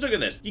look at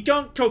this. You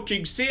can't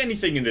cooking see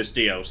anything in this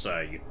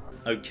DLC.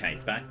 Okay,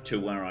 back to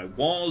where I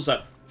was.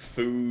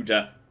 Food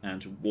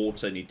and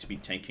water need to be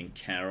taken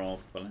care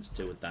of, but let's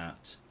deal with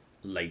that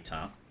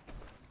later.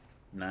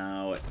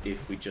 Now,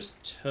 if we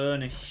just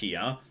turn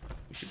here,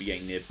 we should be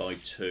getting nearby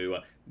to...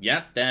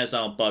 Yep, there's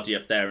our buddy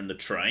up there in the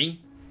tree.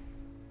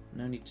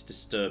 No need to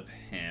disturb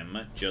him.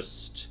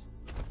 Just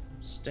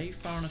stay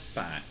far enough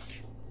back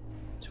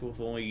to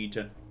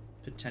avoid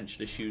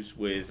potential issues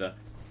with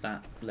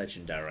that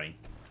legendary.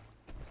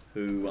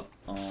 who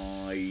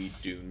I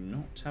do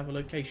not have a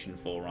location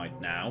for right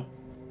now.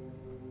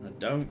 I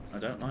don't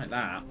like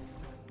that.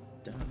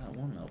 Don't like that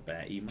one little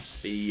bit. He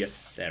must be...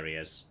 There he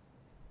is.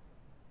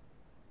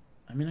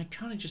 I mean, I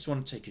kind of just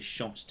want to take a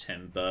shot at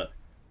him, but...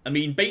 I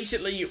mean,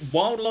 basically,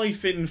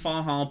 wildlife in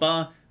Far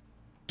Harbor,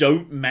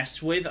 don't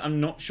mess with.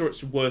 I'm not sure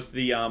it's worth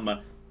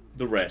the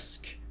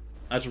risk.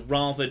 I'd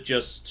rather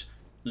just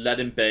let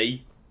him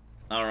be.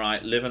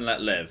 Alright, live and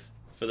let live.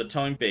 For the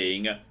time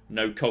being,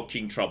 no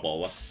cocking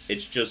trouble.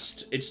 It's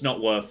just, it's not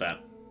worth it.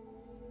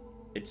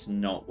 It's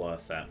not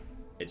worth it.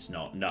 It's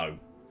not, no.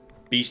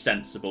 Be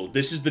sensible.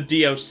 This is the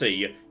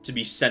DLC, to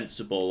be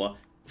sensible,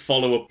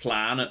 follow a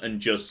plan, and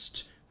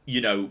just,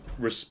 you know,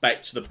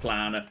 respect the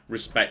plan,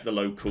 respect the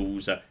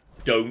locals,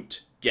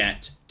 don't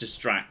get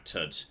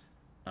distracted.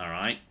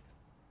 Alright?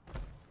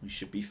 We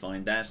should be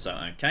fine there, so,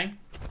 okay.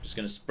 Just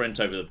going to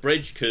sprint over the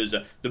bridge, because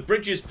the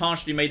bridge is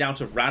partially made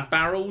out of rad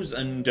barrels,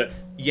 and,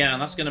 yeah,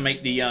 that's going to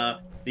make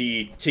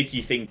the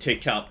ticky thing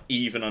tick up,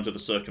 even under the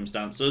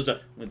circumstances,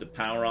 with the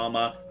power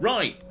armor.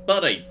 Right,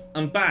 buddy,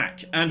 I'm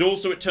back. And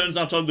also, it turns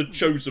out I'm the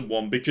chosen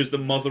one, because the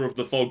mother of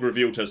the fog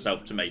revealed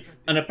herself to me.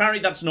 And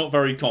apparently that's not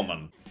very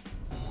common.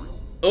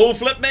 Oh,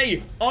 flip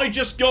me! I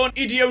just got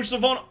an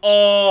Idiosavant.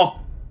 Oh!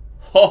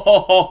 Ho ho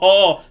ho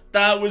ho!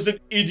 That was an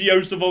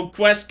Idiosavant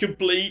quest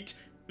complete.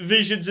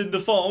 Visions in the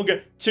fog,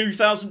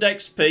 2000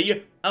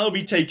 XP. I'll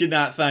be taking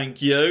that, thank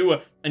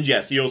you. And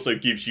yes, he also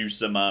gives you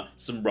some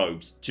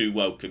robes to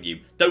welcome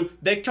you. Though,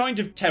 they're kind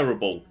of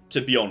terrible,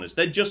 to be honest.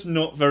 They're just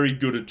not very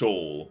good at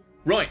all.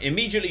 Right,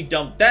 immediately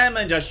dumped them,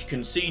 and as you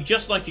can see,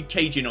 just like a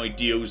Cajun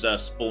Ideals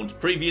spawned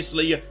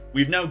previously,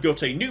 we've now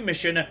got a new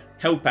mission,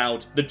 help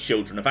out the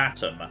Children of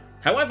Atom.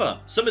 However,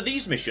 some of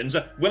these missions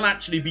we'll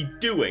actually be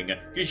doing,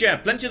 because yeah,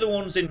 plenty of the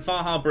ones in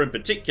Far Harbor in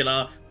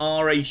particular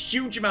are a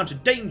huge amount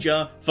of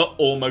danger for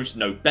almost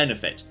no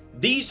benefit.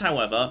 These,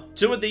 however,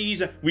 2 of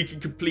these we can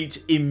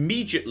complete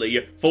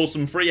immediately for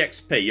some free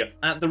XP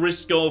at the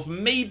risk of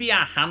maybe a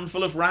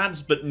handful of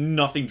rads, but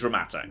nothing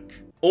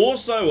dramatic.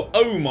 Also,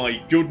 oh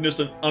my goodness,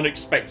 an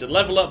unexpected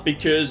level up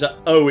because,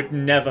 oh, it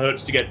never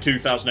hurts to get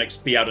 2000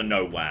 XP out of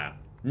nowhere.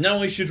 Now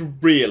I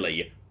should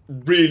really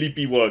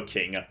be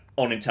working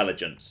on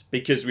intelligence,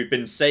 because we've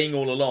been saying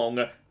all along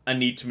I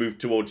need to move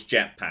towards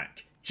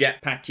jetpack.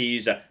 Jetpack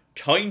is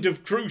kind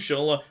of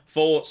crucial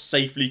for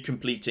safely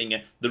completing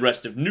the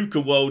rest of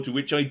Nuka World,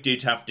 which I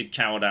did have to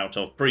coward out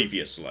of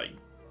previously.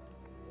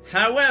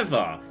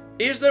 However,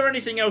 is there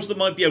anything else that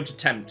might be able to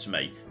tempt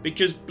me?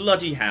 Because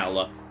bloody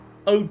hell,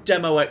 oh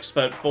Demo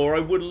Expert 4, I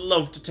would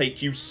love to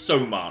take you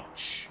so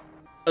much.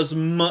 As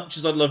much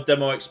as I'd love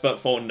Demo Expert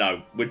 4,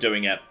 no, we're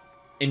doing it.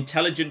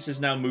 Intelligence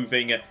is now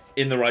moving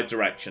in the right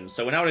direction.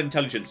 So we're now at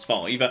Intelligence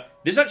 5.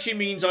 This actually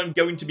means I'm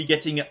going to be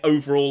getting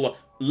overall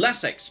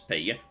less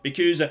XP,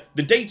 because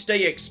the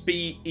day-to-day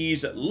XP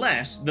is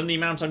less than the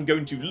amount I'm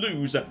going to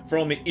lose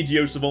from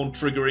Idiosavant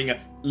triggering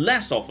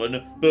less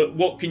often, but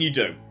what can you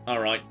do?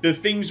 Alright, the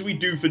things we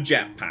do for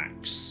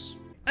jetpacks.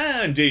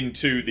 And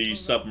into the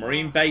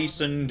submarine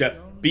base, and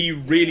be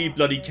really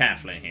bloody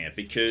careful in here,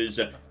 because,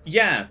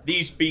 yeah,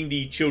 these being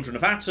the Children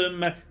of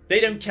Atom, they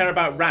don't care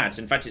about rads.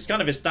 In fact, it's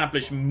kind of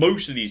established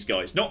most of these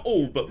guys, not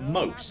all, but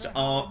most,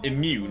 are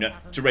immune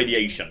to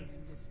radiation.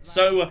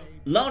 So,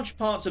 large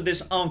parts of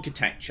this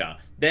architecture,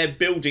 their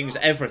buildings,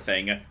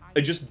 everything,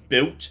 are just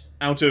built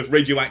out of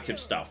radioactive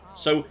stuff.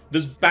 So,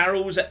 there's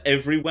barrels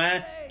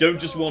everywhere. Don't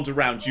just wander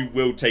around, you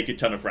will take a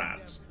ton of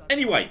rads.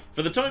 Anyway,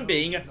 for the time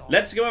being,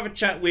 let's go have a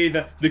chat with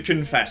the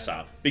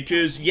Confessor.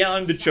 Because, yeah,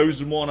 I'm the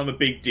chosen one, I'm a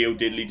big deal,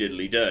 diddly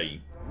diddly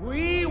dee.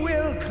 We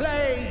will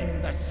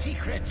claim the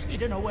secrets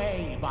hidden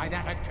away by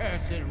that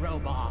accursed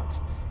robot.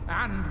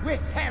 And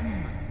with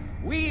them,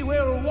 we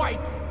will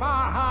wipe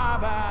Far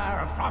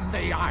Harbor from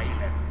the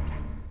island.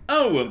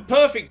 Oh, and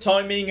perfect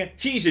timing,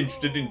 he's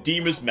interested in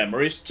Dima's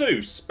memories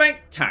too.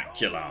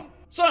 Spectacular.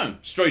 So,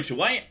 straight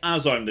away,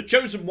 as I'm the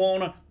chosen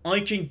one, I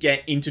can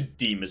get into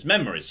Dima's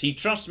memories. He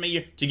trusts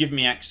me to give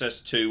me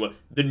access to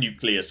the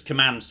Nucleus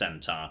Command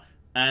Center.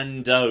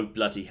 And, oh,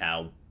 bloody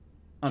hell.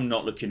 I'm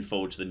not looking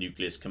forward to the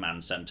Nucleus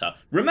Command Center.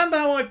 Remember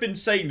how I've been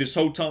saying this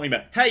whole time,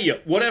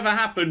 hey, whatever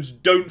happens,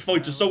 don't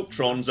fight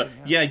Assaultrons.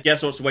 Yeah,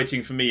 guess what's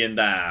waiting for me in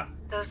there?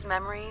 Those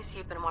memories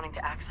you've been wanting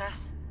to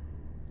access?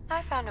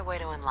 I found a way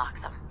to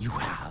unlock them. You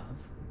have?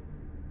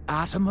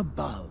 Atom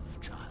above,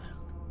 child.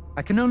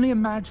 I can only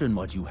imagine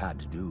what you had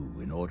to do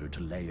in order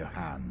to lay your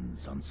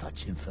hands on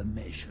such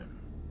information.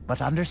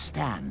 But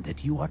understand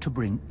that you are to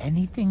bring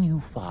anything you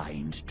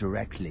find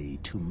directly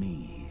to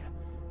me.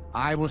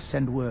 I will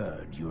send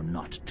word you're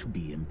not to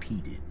be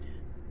impeded.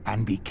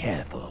 And be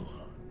careful.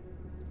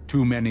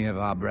 Too many of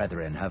our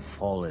brethren have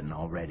fallen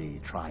already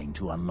trying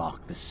to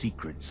unlock the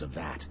secrets of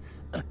that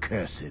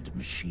accursed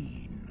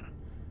machine.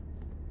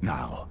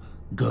 Now,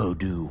 go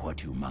do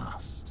what you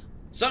must.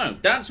 So,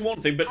 that's one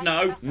thing, but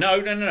no.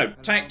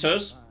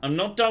 Tactus, I'm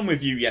not done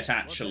with you yet,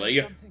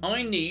 actually.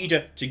 I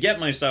need to get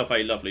myself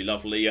a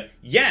lovely,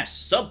 yes,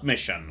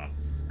 submission.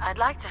 I'd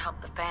like to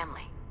help the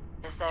family.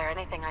 Is there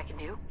anything I can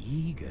do?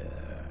 Eager.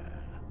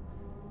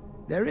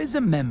 There is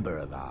a member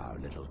of our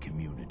little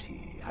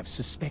community I've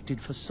suspected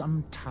for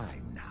some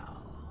time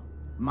now.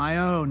 My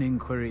own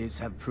inquiries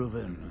have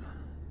proven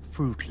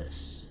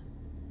fruitless.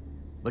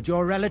 But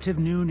your relative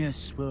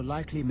newness will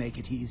likely make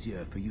it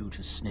easier for you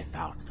to sniff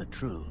out the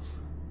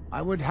truth.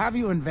 I would have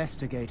you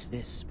investigate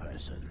this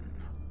person.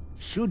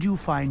 Should you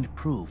find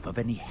proof of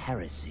any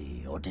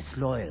heresy or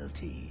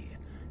disloyalty,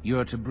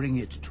 you're to bring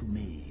it to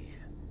me.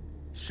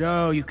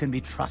 Show you can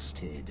be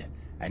trusted,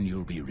 and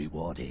you'll be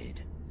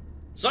rewarded.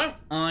 So,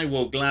 I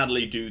will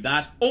gladly do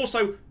that.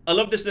 Also, I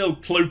love this little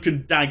cloak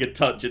and dagger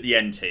touch at the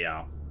end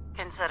here.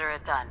 Consider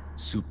it done.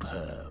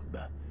 Superb.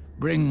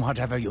 Bring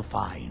whatever you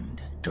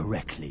find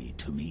directly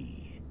to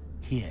me.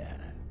 Here,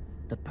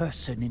 the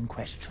person in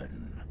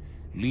question.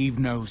 Leave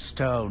no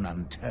stone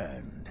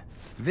unturned.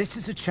 This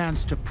is a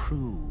chance to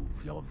prove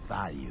your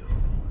value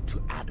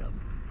to Adam.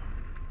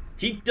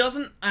 He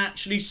doesn't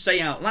actually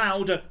say out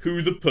loud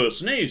who the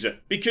person is,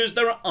 because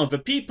there are other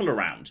people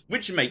around,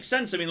 which makes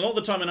sense. I mean, a lot of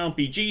the time in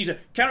RPGs,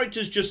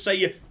 characters just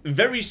say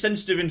very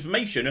sensitive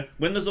information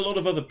when there's a lot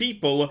of other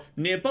people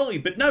nearby.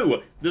 But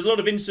no, there's a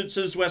lot of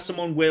instances where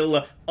someone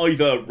will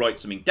either write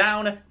something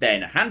down,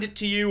 then hand it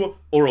to you,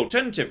 or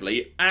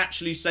alternatively,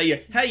 actually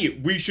say, hey,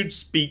 we should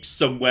speak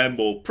somewhere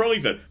more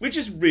private, which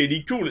is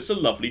really cool. It's a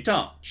lovely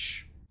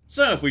touch.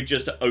 So if we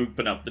just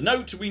open up the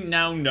note, we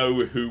now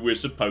know who we're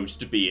supposed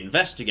to be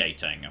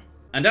investigating.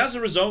 And as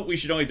a result, we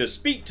should either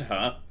speak to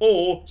her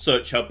or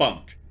search her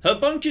bunk. Her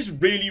bunk is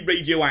really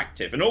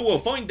radioactive, and all we'll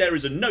find there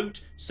is a note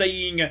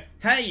saying,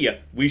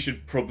 hey, we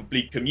should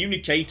probably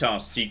communicate our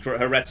secret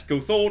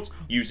heretical thoughts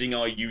using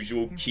our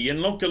usual key and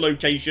locker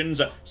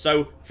locations.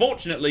 So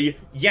fortunately,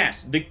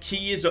 yes, the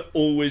key is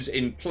always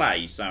in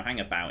play. So hang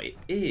about, it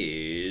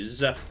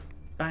is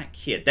back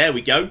here. There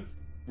we go.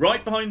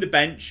 Right behind the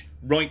bench,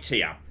 right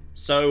here.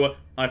 So,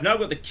 I've now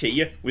got the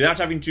key without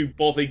having to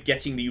bother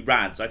getting the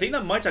rads. I think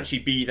that might actually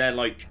be there,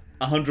 like,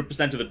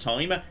 100% of the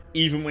time,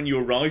 even when you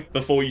arrive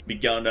before you've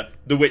begun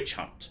the witch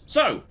hunt.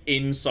 So,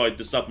 inside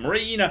the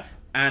submarine,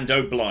 and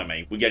oh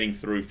blimey, we're getting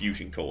through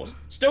fusion cores.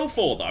 Still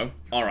 4, though.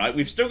 Alright,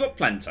 we've still got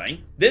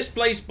plenty. This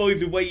place, by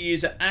the way,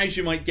 is, as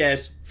you might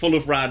guess, full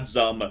of rads,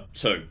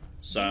 too.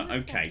 So,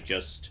 okay,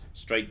 just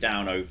straight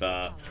down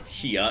over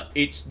here.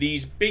 It's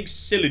these big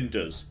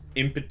cylinders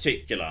in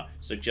particular.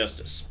 So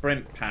just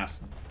sprint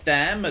past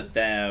them.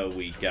 There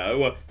we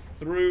go.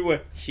 Through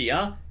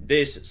here,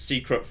 this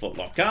secret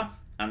footlocker.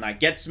 And that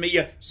gets me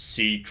a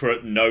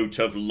secret note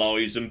of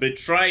lies and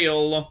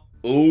betrayal.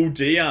 Oh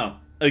dear.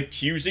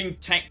 Accusing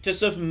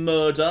Tectus of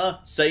murder,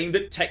 saying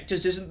that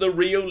Tectus isn't the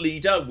real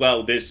leader.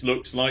 Well, this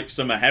looks like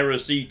some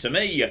heresy to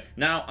me.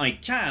 Now, I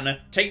can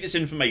take this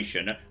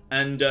information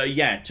and,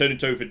 yeah, turn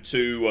it over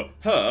to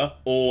her,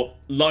 or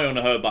lie on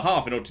her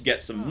behalf in order to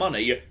get some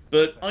money,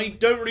 but I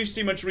don't really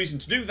see much reason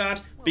to do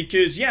that,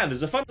 because, yeah,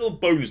 there's a fun little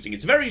bonus thing.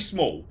 It's very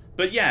small,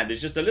 but yeah,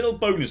 there's just a little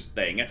bonus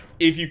thing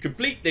if you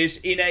complete this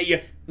in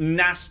a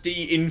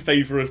nasty, in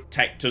favour of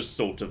Tectus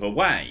sort of a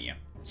way.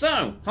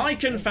 So, hi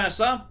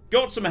Confessor,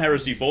 got some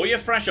heresy for you,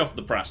 fresh off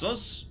the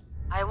presses.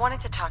 I wanted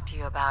to talk to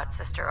you about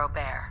Sister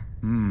Aubert.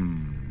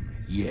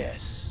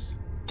 Yes.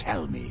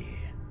 Tell me,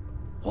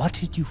 what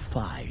did you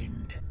find?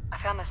 I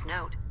found this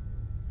note.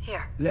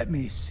 Here. Let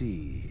me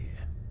see.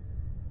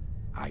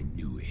 I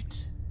knew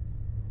it.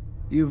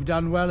 You've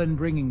done well in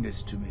bringing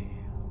this to me.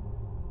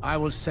 I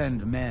will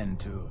send men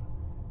to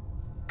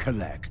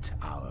collect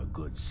our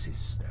good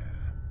sister.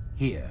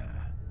 Here,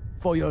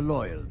 for your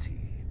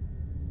loyalty.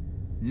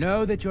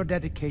 Know that your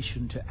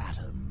dedication to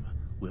Adam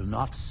will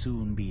not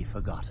soon be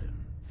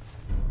forgotten.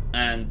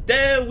 And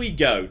there we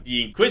go,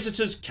 the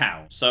Inquisitor's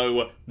cow.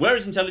 So,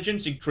 whereas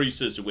intelligence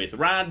increases with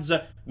rads,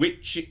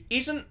 which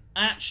isn't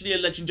actually a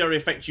legendary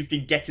effect you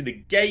can get in the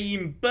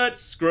game, but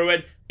screw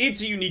it,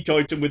 it's a unique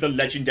item with a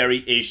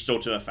legendary-ish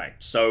sort of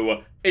effect.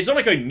 So, it's not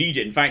like I need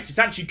it, in fact, it's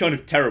actually kind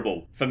of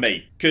terrible for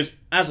me. Because,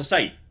 as I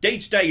say, day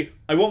to day,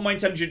 I want my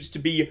intelligence to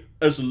be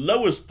as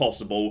low as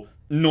possible,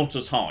 not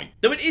as high.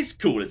 Though it is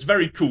cool, it's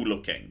very cool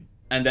looking.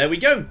 And there we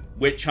go,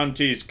 witch hunt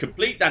is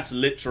complete, that's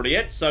literally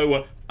it,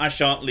 so I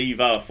shan't leave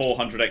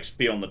 400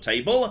 XP on the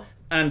table.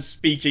 And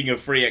speaking of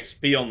free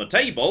XP on the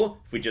table,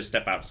 if we just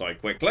step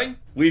outside quickly,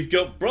 we've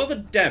got Brother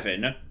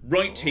Devin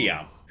right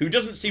here, who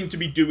doesn't seem to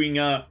be doing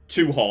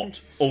too hot,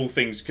 all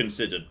things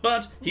considered,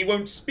 but he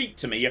won't speak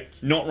to me,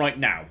 not right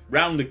now.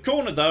 Round the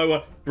corner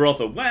though,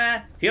 Brother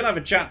Ware, he'll have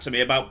a chat to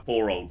me about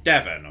poor old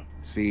Devin.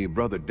 See,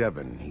 Brother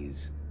Devin,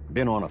 he's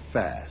been on a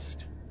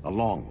fast, a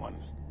long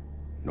one.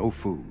 No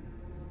food,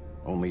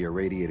 only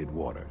irradiated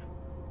water,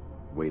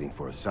 waiting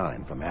for a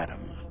sign from Adam.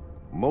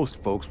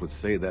 Most folks would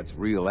say that's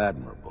real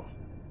admirable,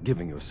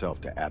 giving yourself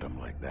to Adam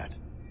like that.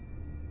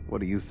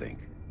 What do you think?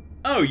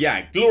 Oh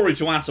yeah, glory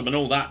to Adam and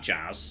all that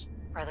jazz.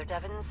 Brother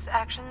Devin's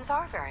actions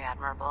are very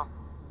admirable,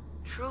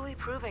 truly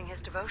proving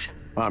his devotion.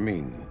 I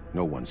mean,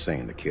 no one's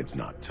saying the kid's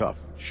not tough,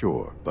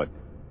 sure, but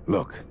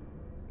look,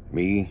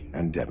 me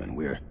and Devin,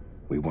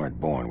 we weren't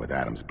born with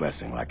Adam's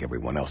blessing like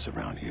everyone else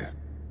around here.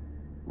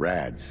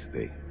 Rads,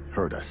 they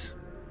hurt us.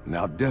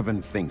 Now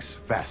Devon thinks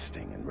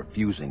fasting and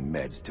refusing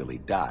meds till he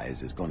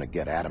dies is gonna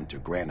get Adam to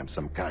grant him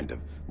some kind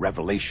of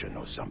revelation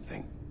or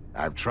something.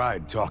 I've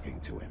tried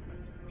talking to him.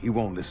 He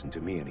won't listen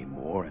to me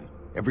anymore, and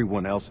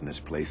everyone else in this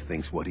place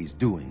thinks what he's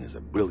doing is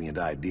a brilliant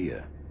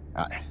idea.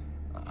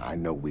 I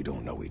know we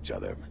don't know each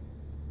other,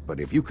 but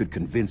if you could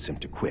convince him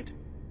to quit,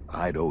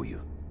 I'd owe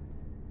you.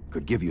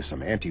 Could give you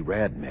some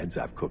anti-rad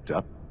meds I've cooked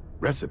up.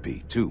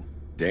 Recipe, too.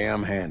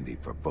 Damn handy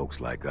for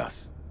folks like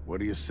us. What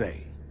do you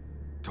say?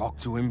 Talk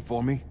to him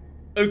for me?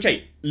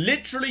 Okay,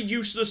 literally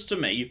useless to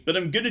me, but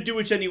I'm gonna do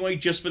it anyway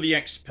just for the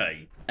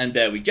XP. And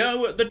there we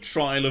go, the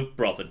trial of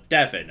Brother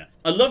Devon.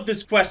 I love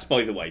this quest,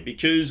 by the way,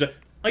 because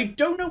I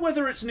don't know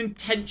whether it's an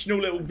intentional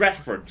little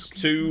reference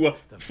to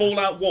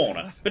Fallout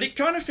 1, but it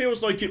kind of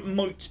feels like it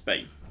might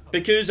be.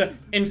 Because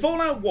in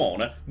Fallout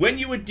 1, when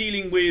you were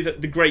dealing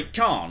with the Great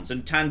Khans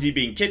and Tandy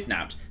being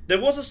kidnapped,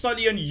 there was a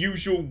slightly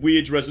unusual,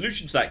 weird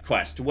resolution to that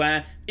quest,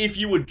 where if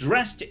you were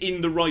dressed in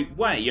the right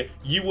way,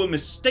 you were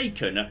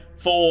mistaken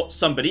for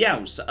somebody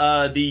else,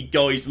 the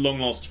guy's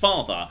long-lost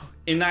father,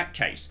 in that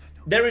case.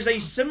 There is a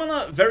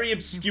similar, very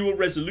obscure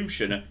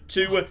resolution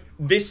to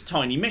this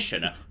tiny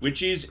mission,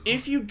 which is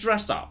if you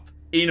dress up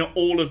in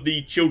all of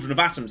the Children of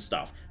Atom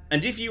stuff,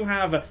 and if you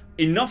have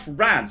enough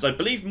rads, I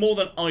believe more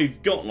than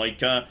I've got, like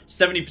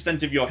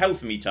 70% of your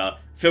health meter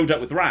filled up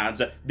with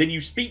rads, then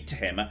you speak to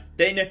him,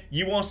 then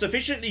you are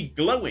sufficiently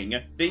glowing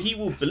that he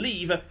will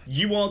believe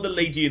you are the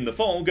lady in the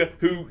fog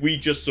who we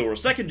just saw a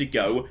second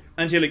ago,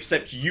 and he'll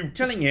accept you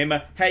telling him,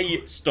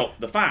 hey, stop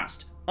the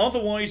fast.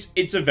 Otherwise,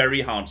 it's a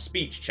very hard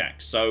speech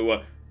check,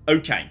 so,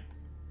 okay.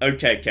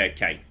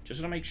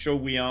 Just gonna make sure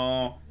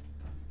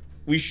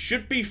we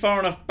should be far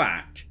enough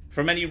back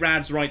from any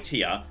rads right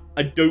here.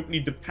 I don't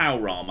need the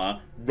power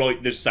armor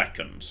right this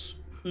second.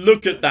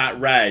 Look at that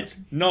red.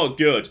 Not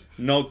good.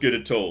 Not good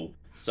at all.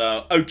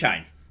 So,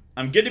 okay.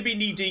 I'm going to be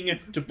needing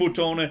to put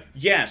on,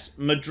 yes,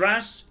 my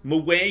dress, my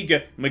wig,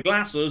 my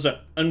glasses,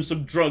 and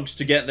some drugs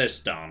to get this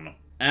done.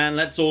 And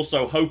let's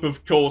also hope,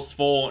 of course,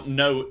 for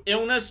no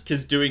illness,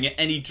 because doing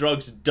any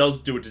drugs does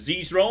do a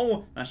disease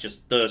roll. That's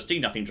just thirsty.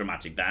 Nothing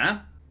dramatic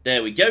there.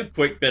 There we go,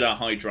 quick bit of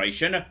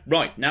hydration.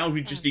 Right, now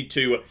we just need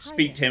to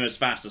speak to him as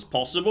fast as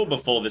possible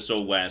before this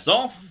all wears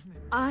off.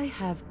 I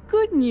have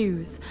good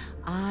news.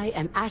 I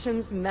am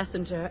Atom's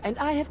messenger, and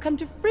I have come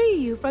to free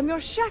you from your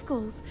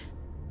shackles.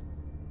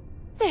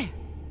 There.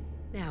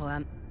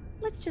 Now,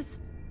 let's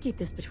just keep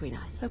this between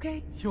us,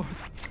 okay?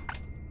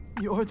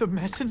 You're the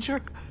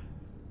messenger?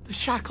 The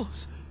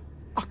shackles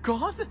are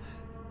gone?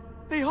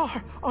 They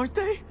are, aren't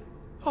they?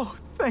 Oh,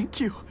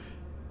 thank you.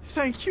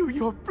 Thank you,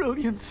 your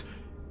brilliance.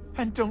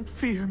 And don't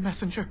fear,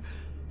 messenger.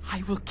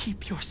 I will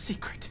keep your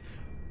secret.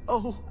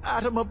 Oh,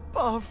 Atom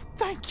above,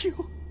 thank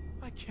you.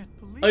 I can't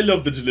believe I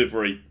love the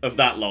delivery of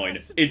that line.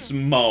 It's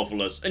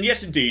marvellous. And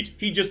yes, indeed,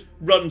 he just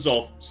runs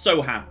off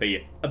so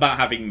happy about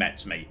having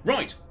met me.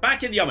 Right,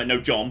 back in the armor.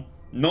 No, John,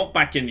 not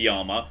back in the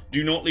armor.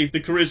 Do not leave the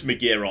charisma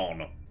gear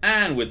on.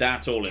 And with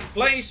that all in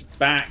place,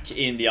 back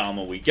in the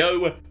armor we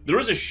go. There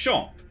is a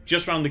shop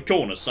just round the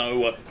corner,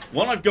 so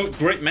while I've got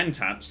great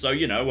mentats, so,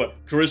 you know,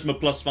 charisma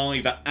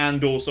 +5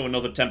 and also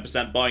another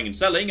 10% buying and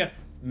selling,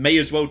 may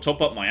as well top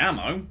up my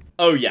ammo.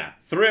 Oh yeah,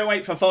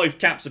 308 for 5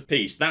 caps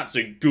apiece, that's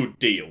a good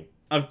deal.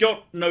 I've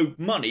got no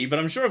money, but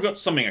I'm sure I've got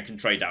something I can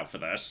trade out for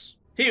this.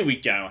 Here we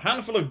go,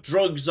 handful of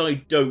drugs I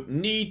don't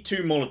need,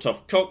 2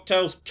 Molotov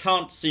cocktails,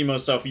 can't see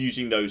myself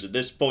using those at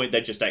this point,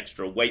 they're just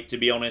extra weight to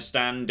be honest,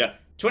 and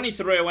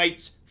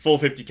 2308s,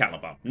 450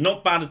 caliber.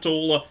 Not bad at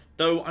all,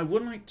 though I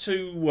would like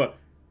to...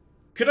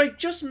 could I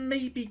just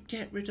maybe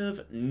get rid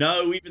of...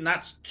 No, even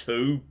that's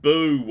 2.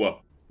 Boo.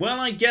 Well,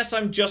 I guess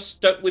I'm just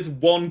stuck with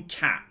 1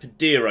 cap.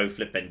 Dear-o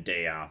flippin'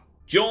 dear.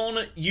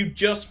 John, you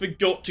just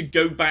forgot to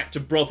go back to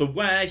Brother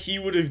Ware. He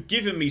would have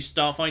given me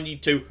stuff I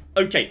need to...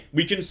 Okay,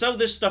 we can sell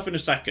this stuff in a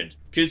second,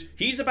 because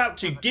he's about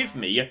to give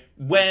me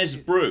Ware's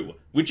Brew,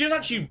 which is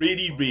actually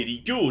really,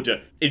 really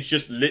good. It's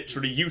just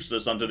literally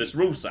useless under this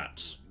rule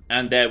set.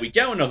 And there we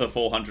go, another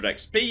 400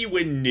 XP.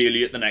 We're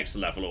nearly at the next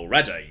level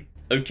already.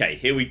 Okay,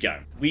 here we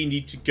go. We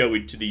need to go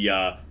into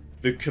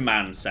the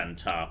command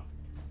center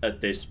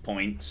at this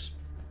point.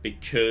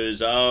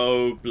 Because,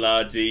 oh,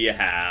 bloody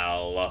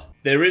hell.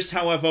 There is,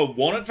 however,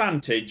 one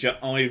advantage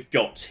I've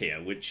got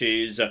here, which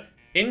is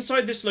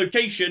inside this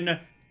location,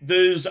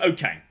 there's,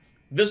 okay,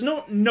 there's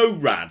not no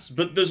rads,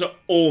 but there's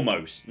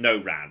almost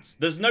no rads.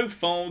 There's no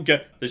fog,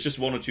 there's just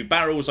 1 or 2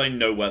 barrels, I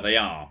know where they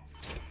are.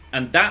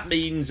 And that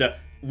means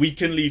we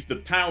can leave the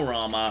power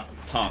armor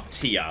parked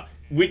here,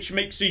 which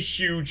makes a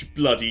huge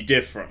bloody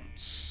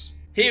difference.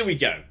 Here we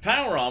go.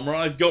 Power armor,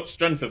 I've got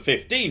strength of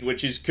 15,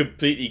 which is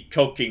completely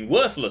cocking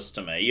worthless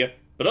to me.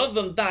 But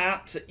other than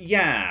that,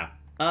 yeah.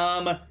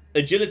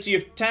 Agility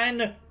of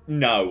 10?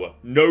 No.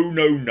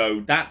 No.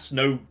 That's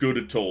no good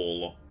at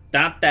all.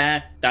 That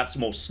there, that's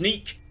more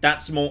sneak,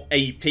 that's more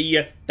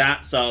AP,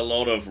 that's a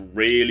lot of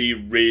really,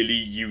 really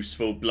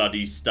useful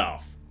bloody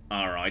stuff.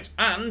 Alright,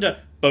 and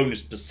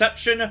bonus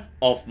perception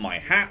off my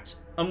hat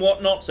and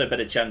whatnot, so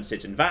better chance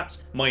hitting that.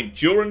 My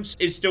endurance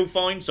is still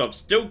fine, so I've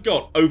still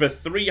got over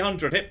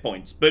 300 hit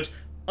points, but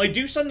I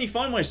do suddenly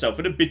find myself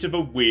in a bit of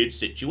a weird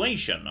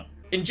situation.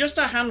 In just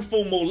a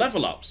handful more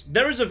level ups,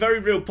 there is a very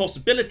real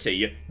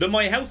possibility that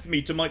my health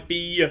meter might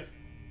be...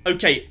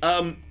 Okay,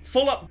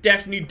 full up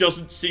definitely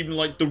doesn't seem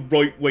like the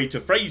right way to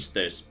phrase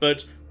this,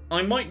 but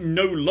I might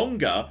no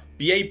longer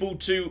be able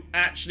to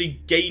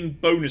actually gain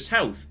bonus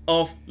health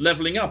off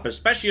leveling up,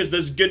 especially as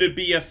there's gonna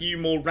be a few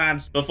more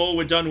rads before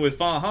we're done with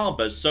Far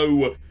Harbor,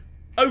 so...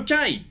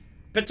 Okay,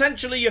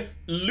 potentially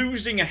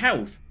losing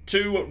health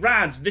to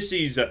rads, this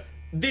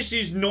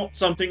is not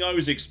something I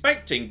was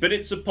expecting, but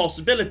it's a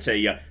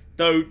possibility.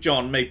 Though,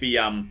 John, maybe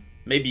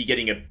you're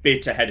getting a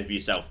bit ahead of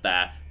yourself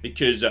there,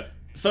 because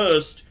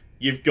first,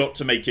 you've got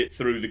to make it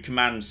through the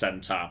command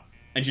center.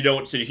 And you know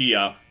what's in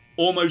here?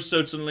 Almost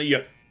certainly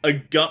a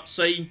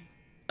gutsy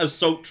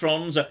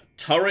Assaultron's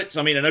turrets.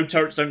 I mean, I know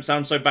turrets don't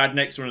sound so bad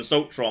next to an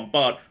Assaultron,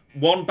 but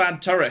one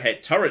bad turret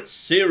hit. Turrets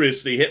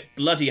seriously hit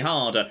bloody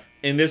hard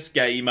in this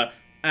game.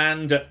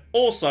 And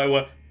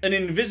also, an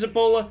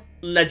invisible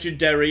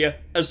legendary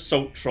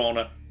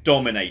Assaultron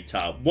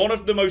Dominator. One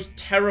of the most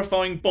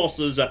terrifying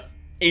bosses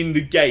in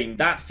the game.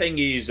 That thing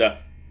is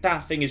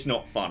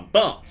not fun.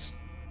 But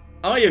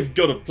I have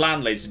got a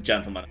plan, ladies and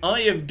gentlemen.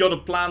 I have got a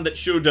plan that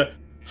should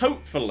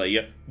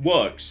hopefully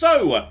work.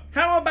 So,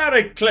 how about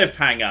a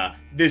cliffhanger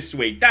this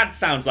week? That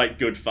sounds like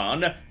good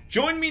fun.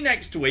 Join me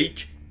next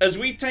week as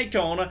we take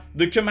on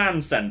the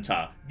command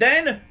center.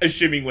 Then,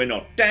 assuming we're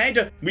not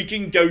dead, we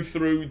can go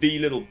through the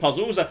little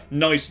puzzles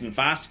nice and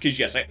fast, because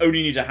yes, I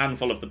only need a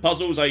handful of the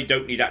puzzles. I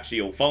don't need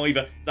actually all 5.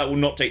 That will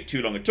not take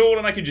too long at all,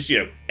 and I can just,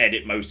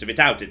 edit most of it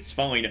out. It's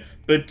fine.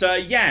 But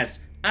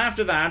yes,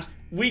 after that,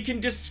 we can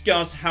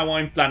discuss how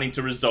I'm planning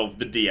to resolve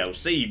the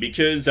DLC,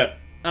 because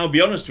I'll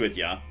be honest with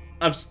you,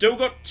 I've still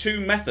got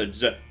 2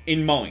 methods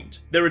in mind.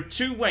 There are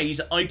 2 ways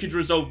I could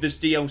resolve this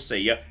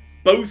DLC,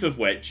 both of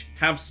which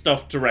have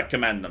stuff to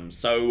recommend them.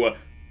 So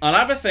I'll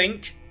have a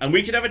think, and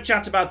we can have a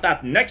chat about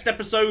that next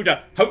episode.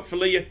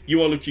 Hopefully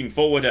you are looking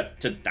forward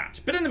to that.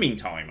 But in the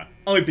meantime,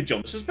 I've been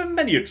John, this has been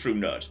Many a True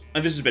Nerd,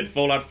 and this has been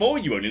Fallout 4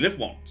 You Only Live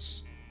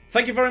Once.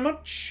 Thank you very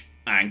much,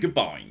 and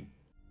goodbye.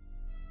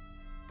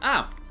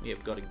 We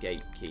have got a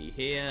gate key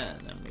here,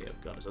 and then we have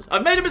got a...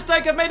 I've made a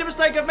mistake! I've made a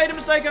mistake! I've made a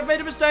mistake! I've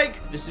made a mistake!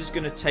 This is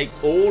going to take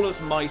all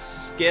of my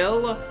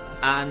skill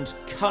and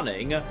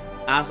cunning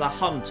as a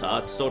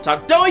hunter to sort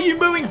out... Die, you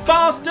mooing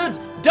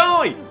bastards!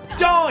 Die!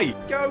 Die!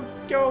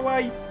 Go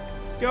away.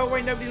 Go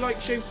away, nobody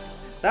likes you.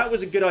 That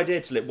was a good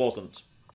idea till it wasn't.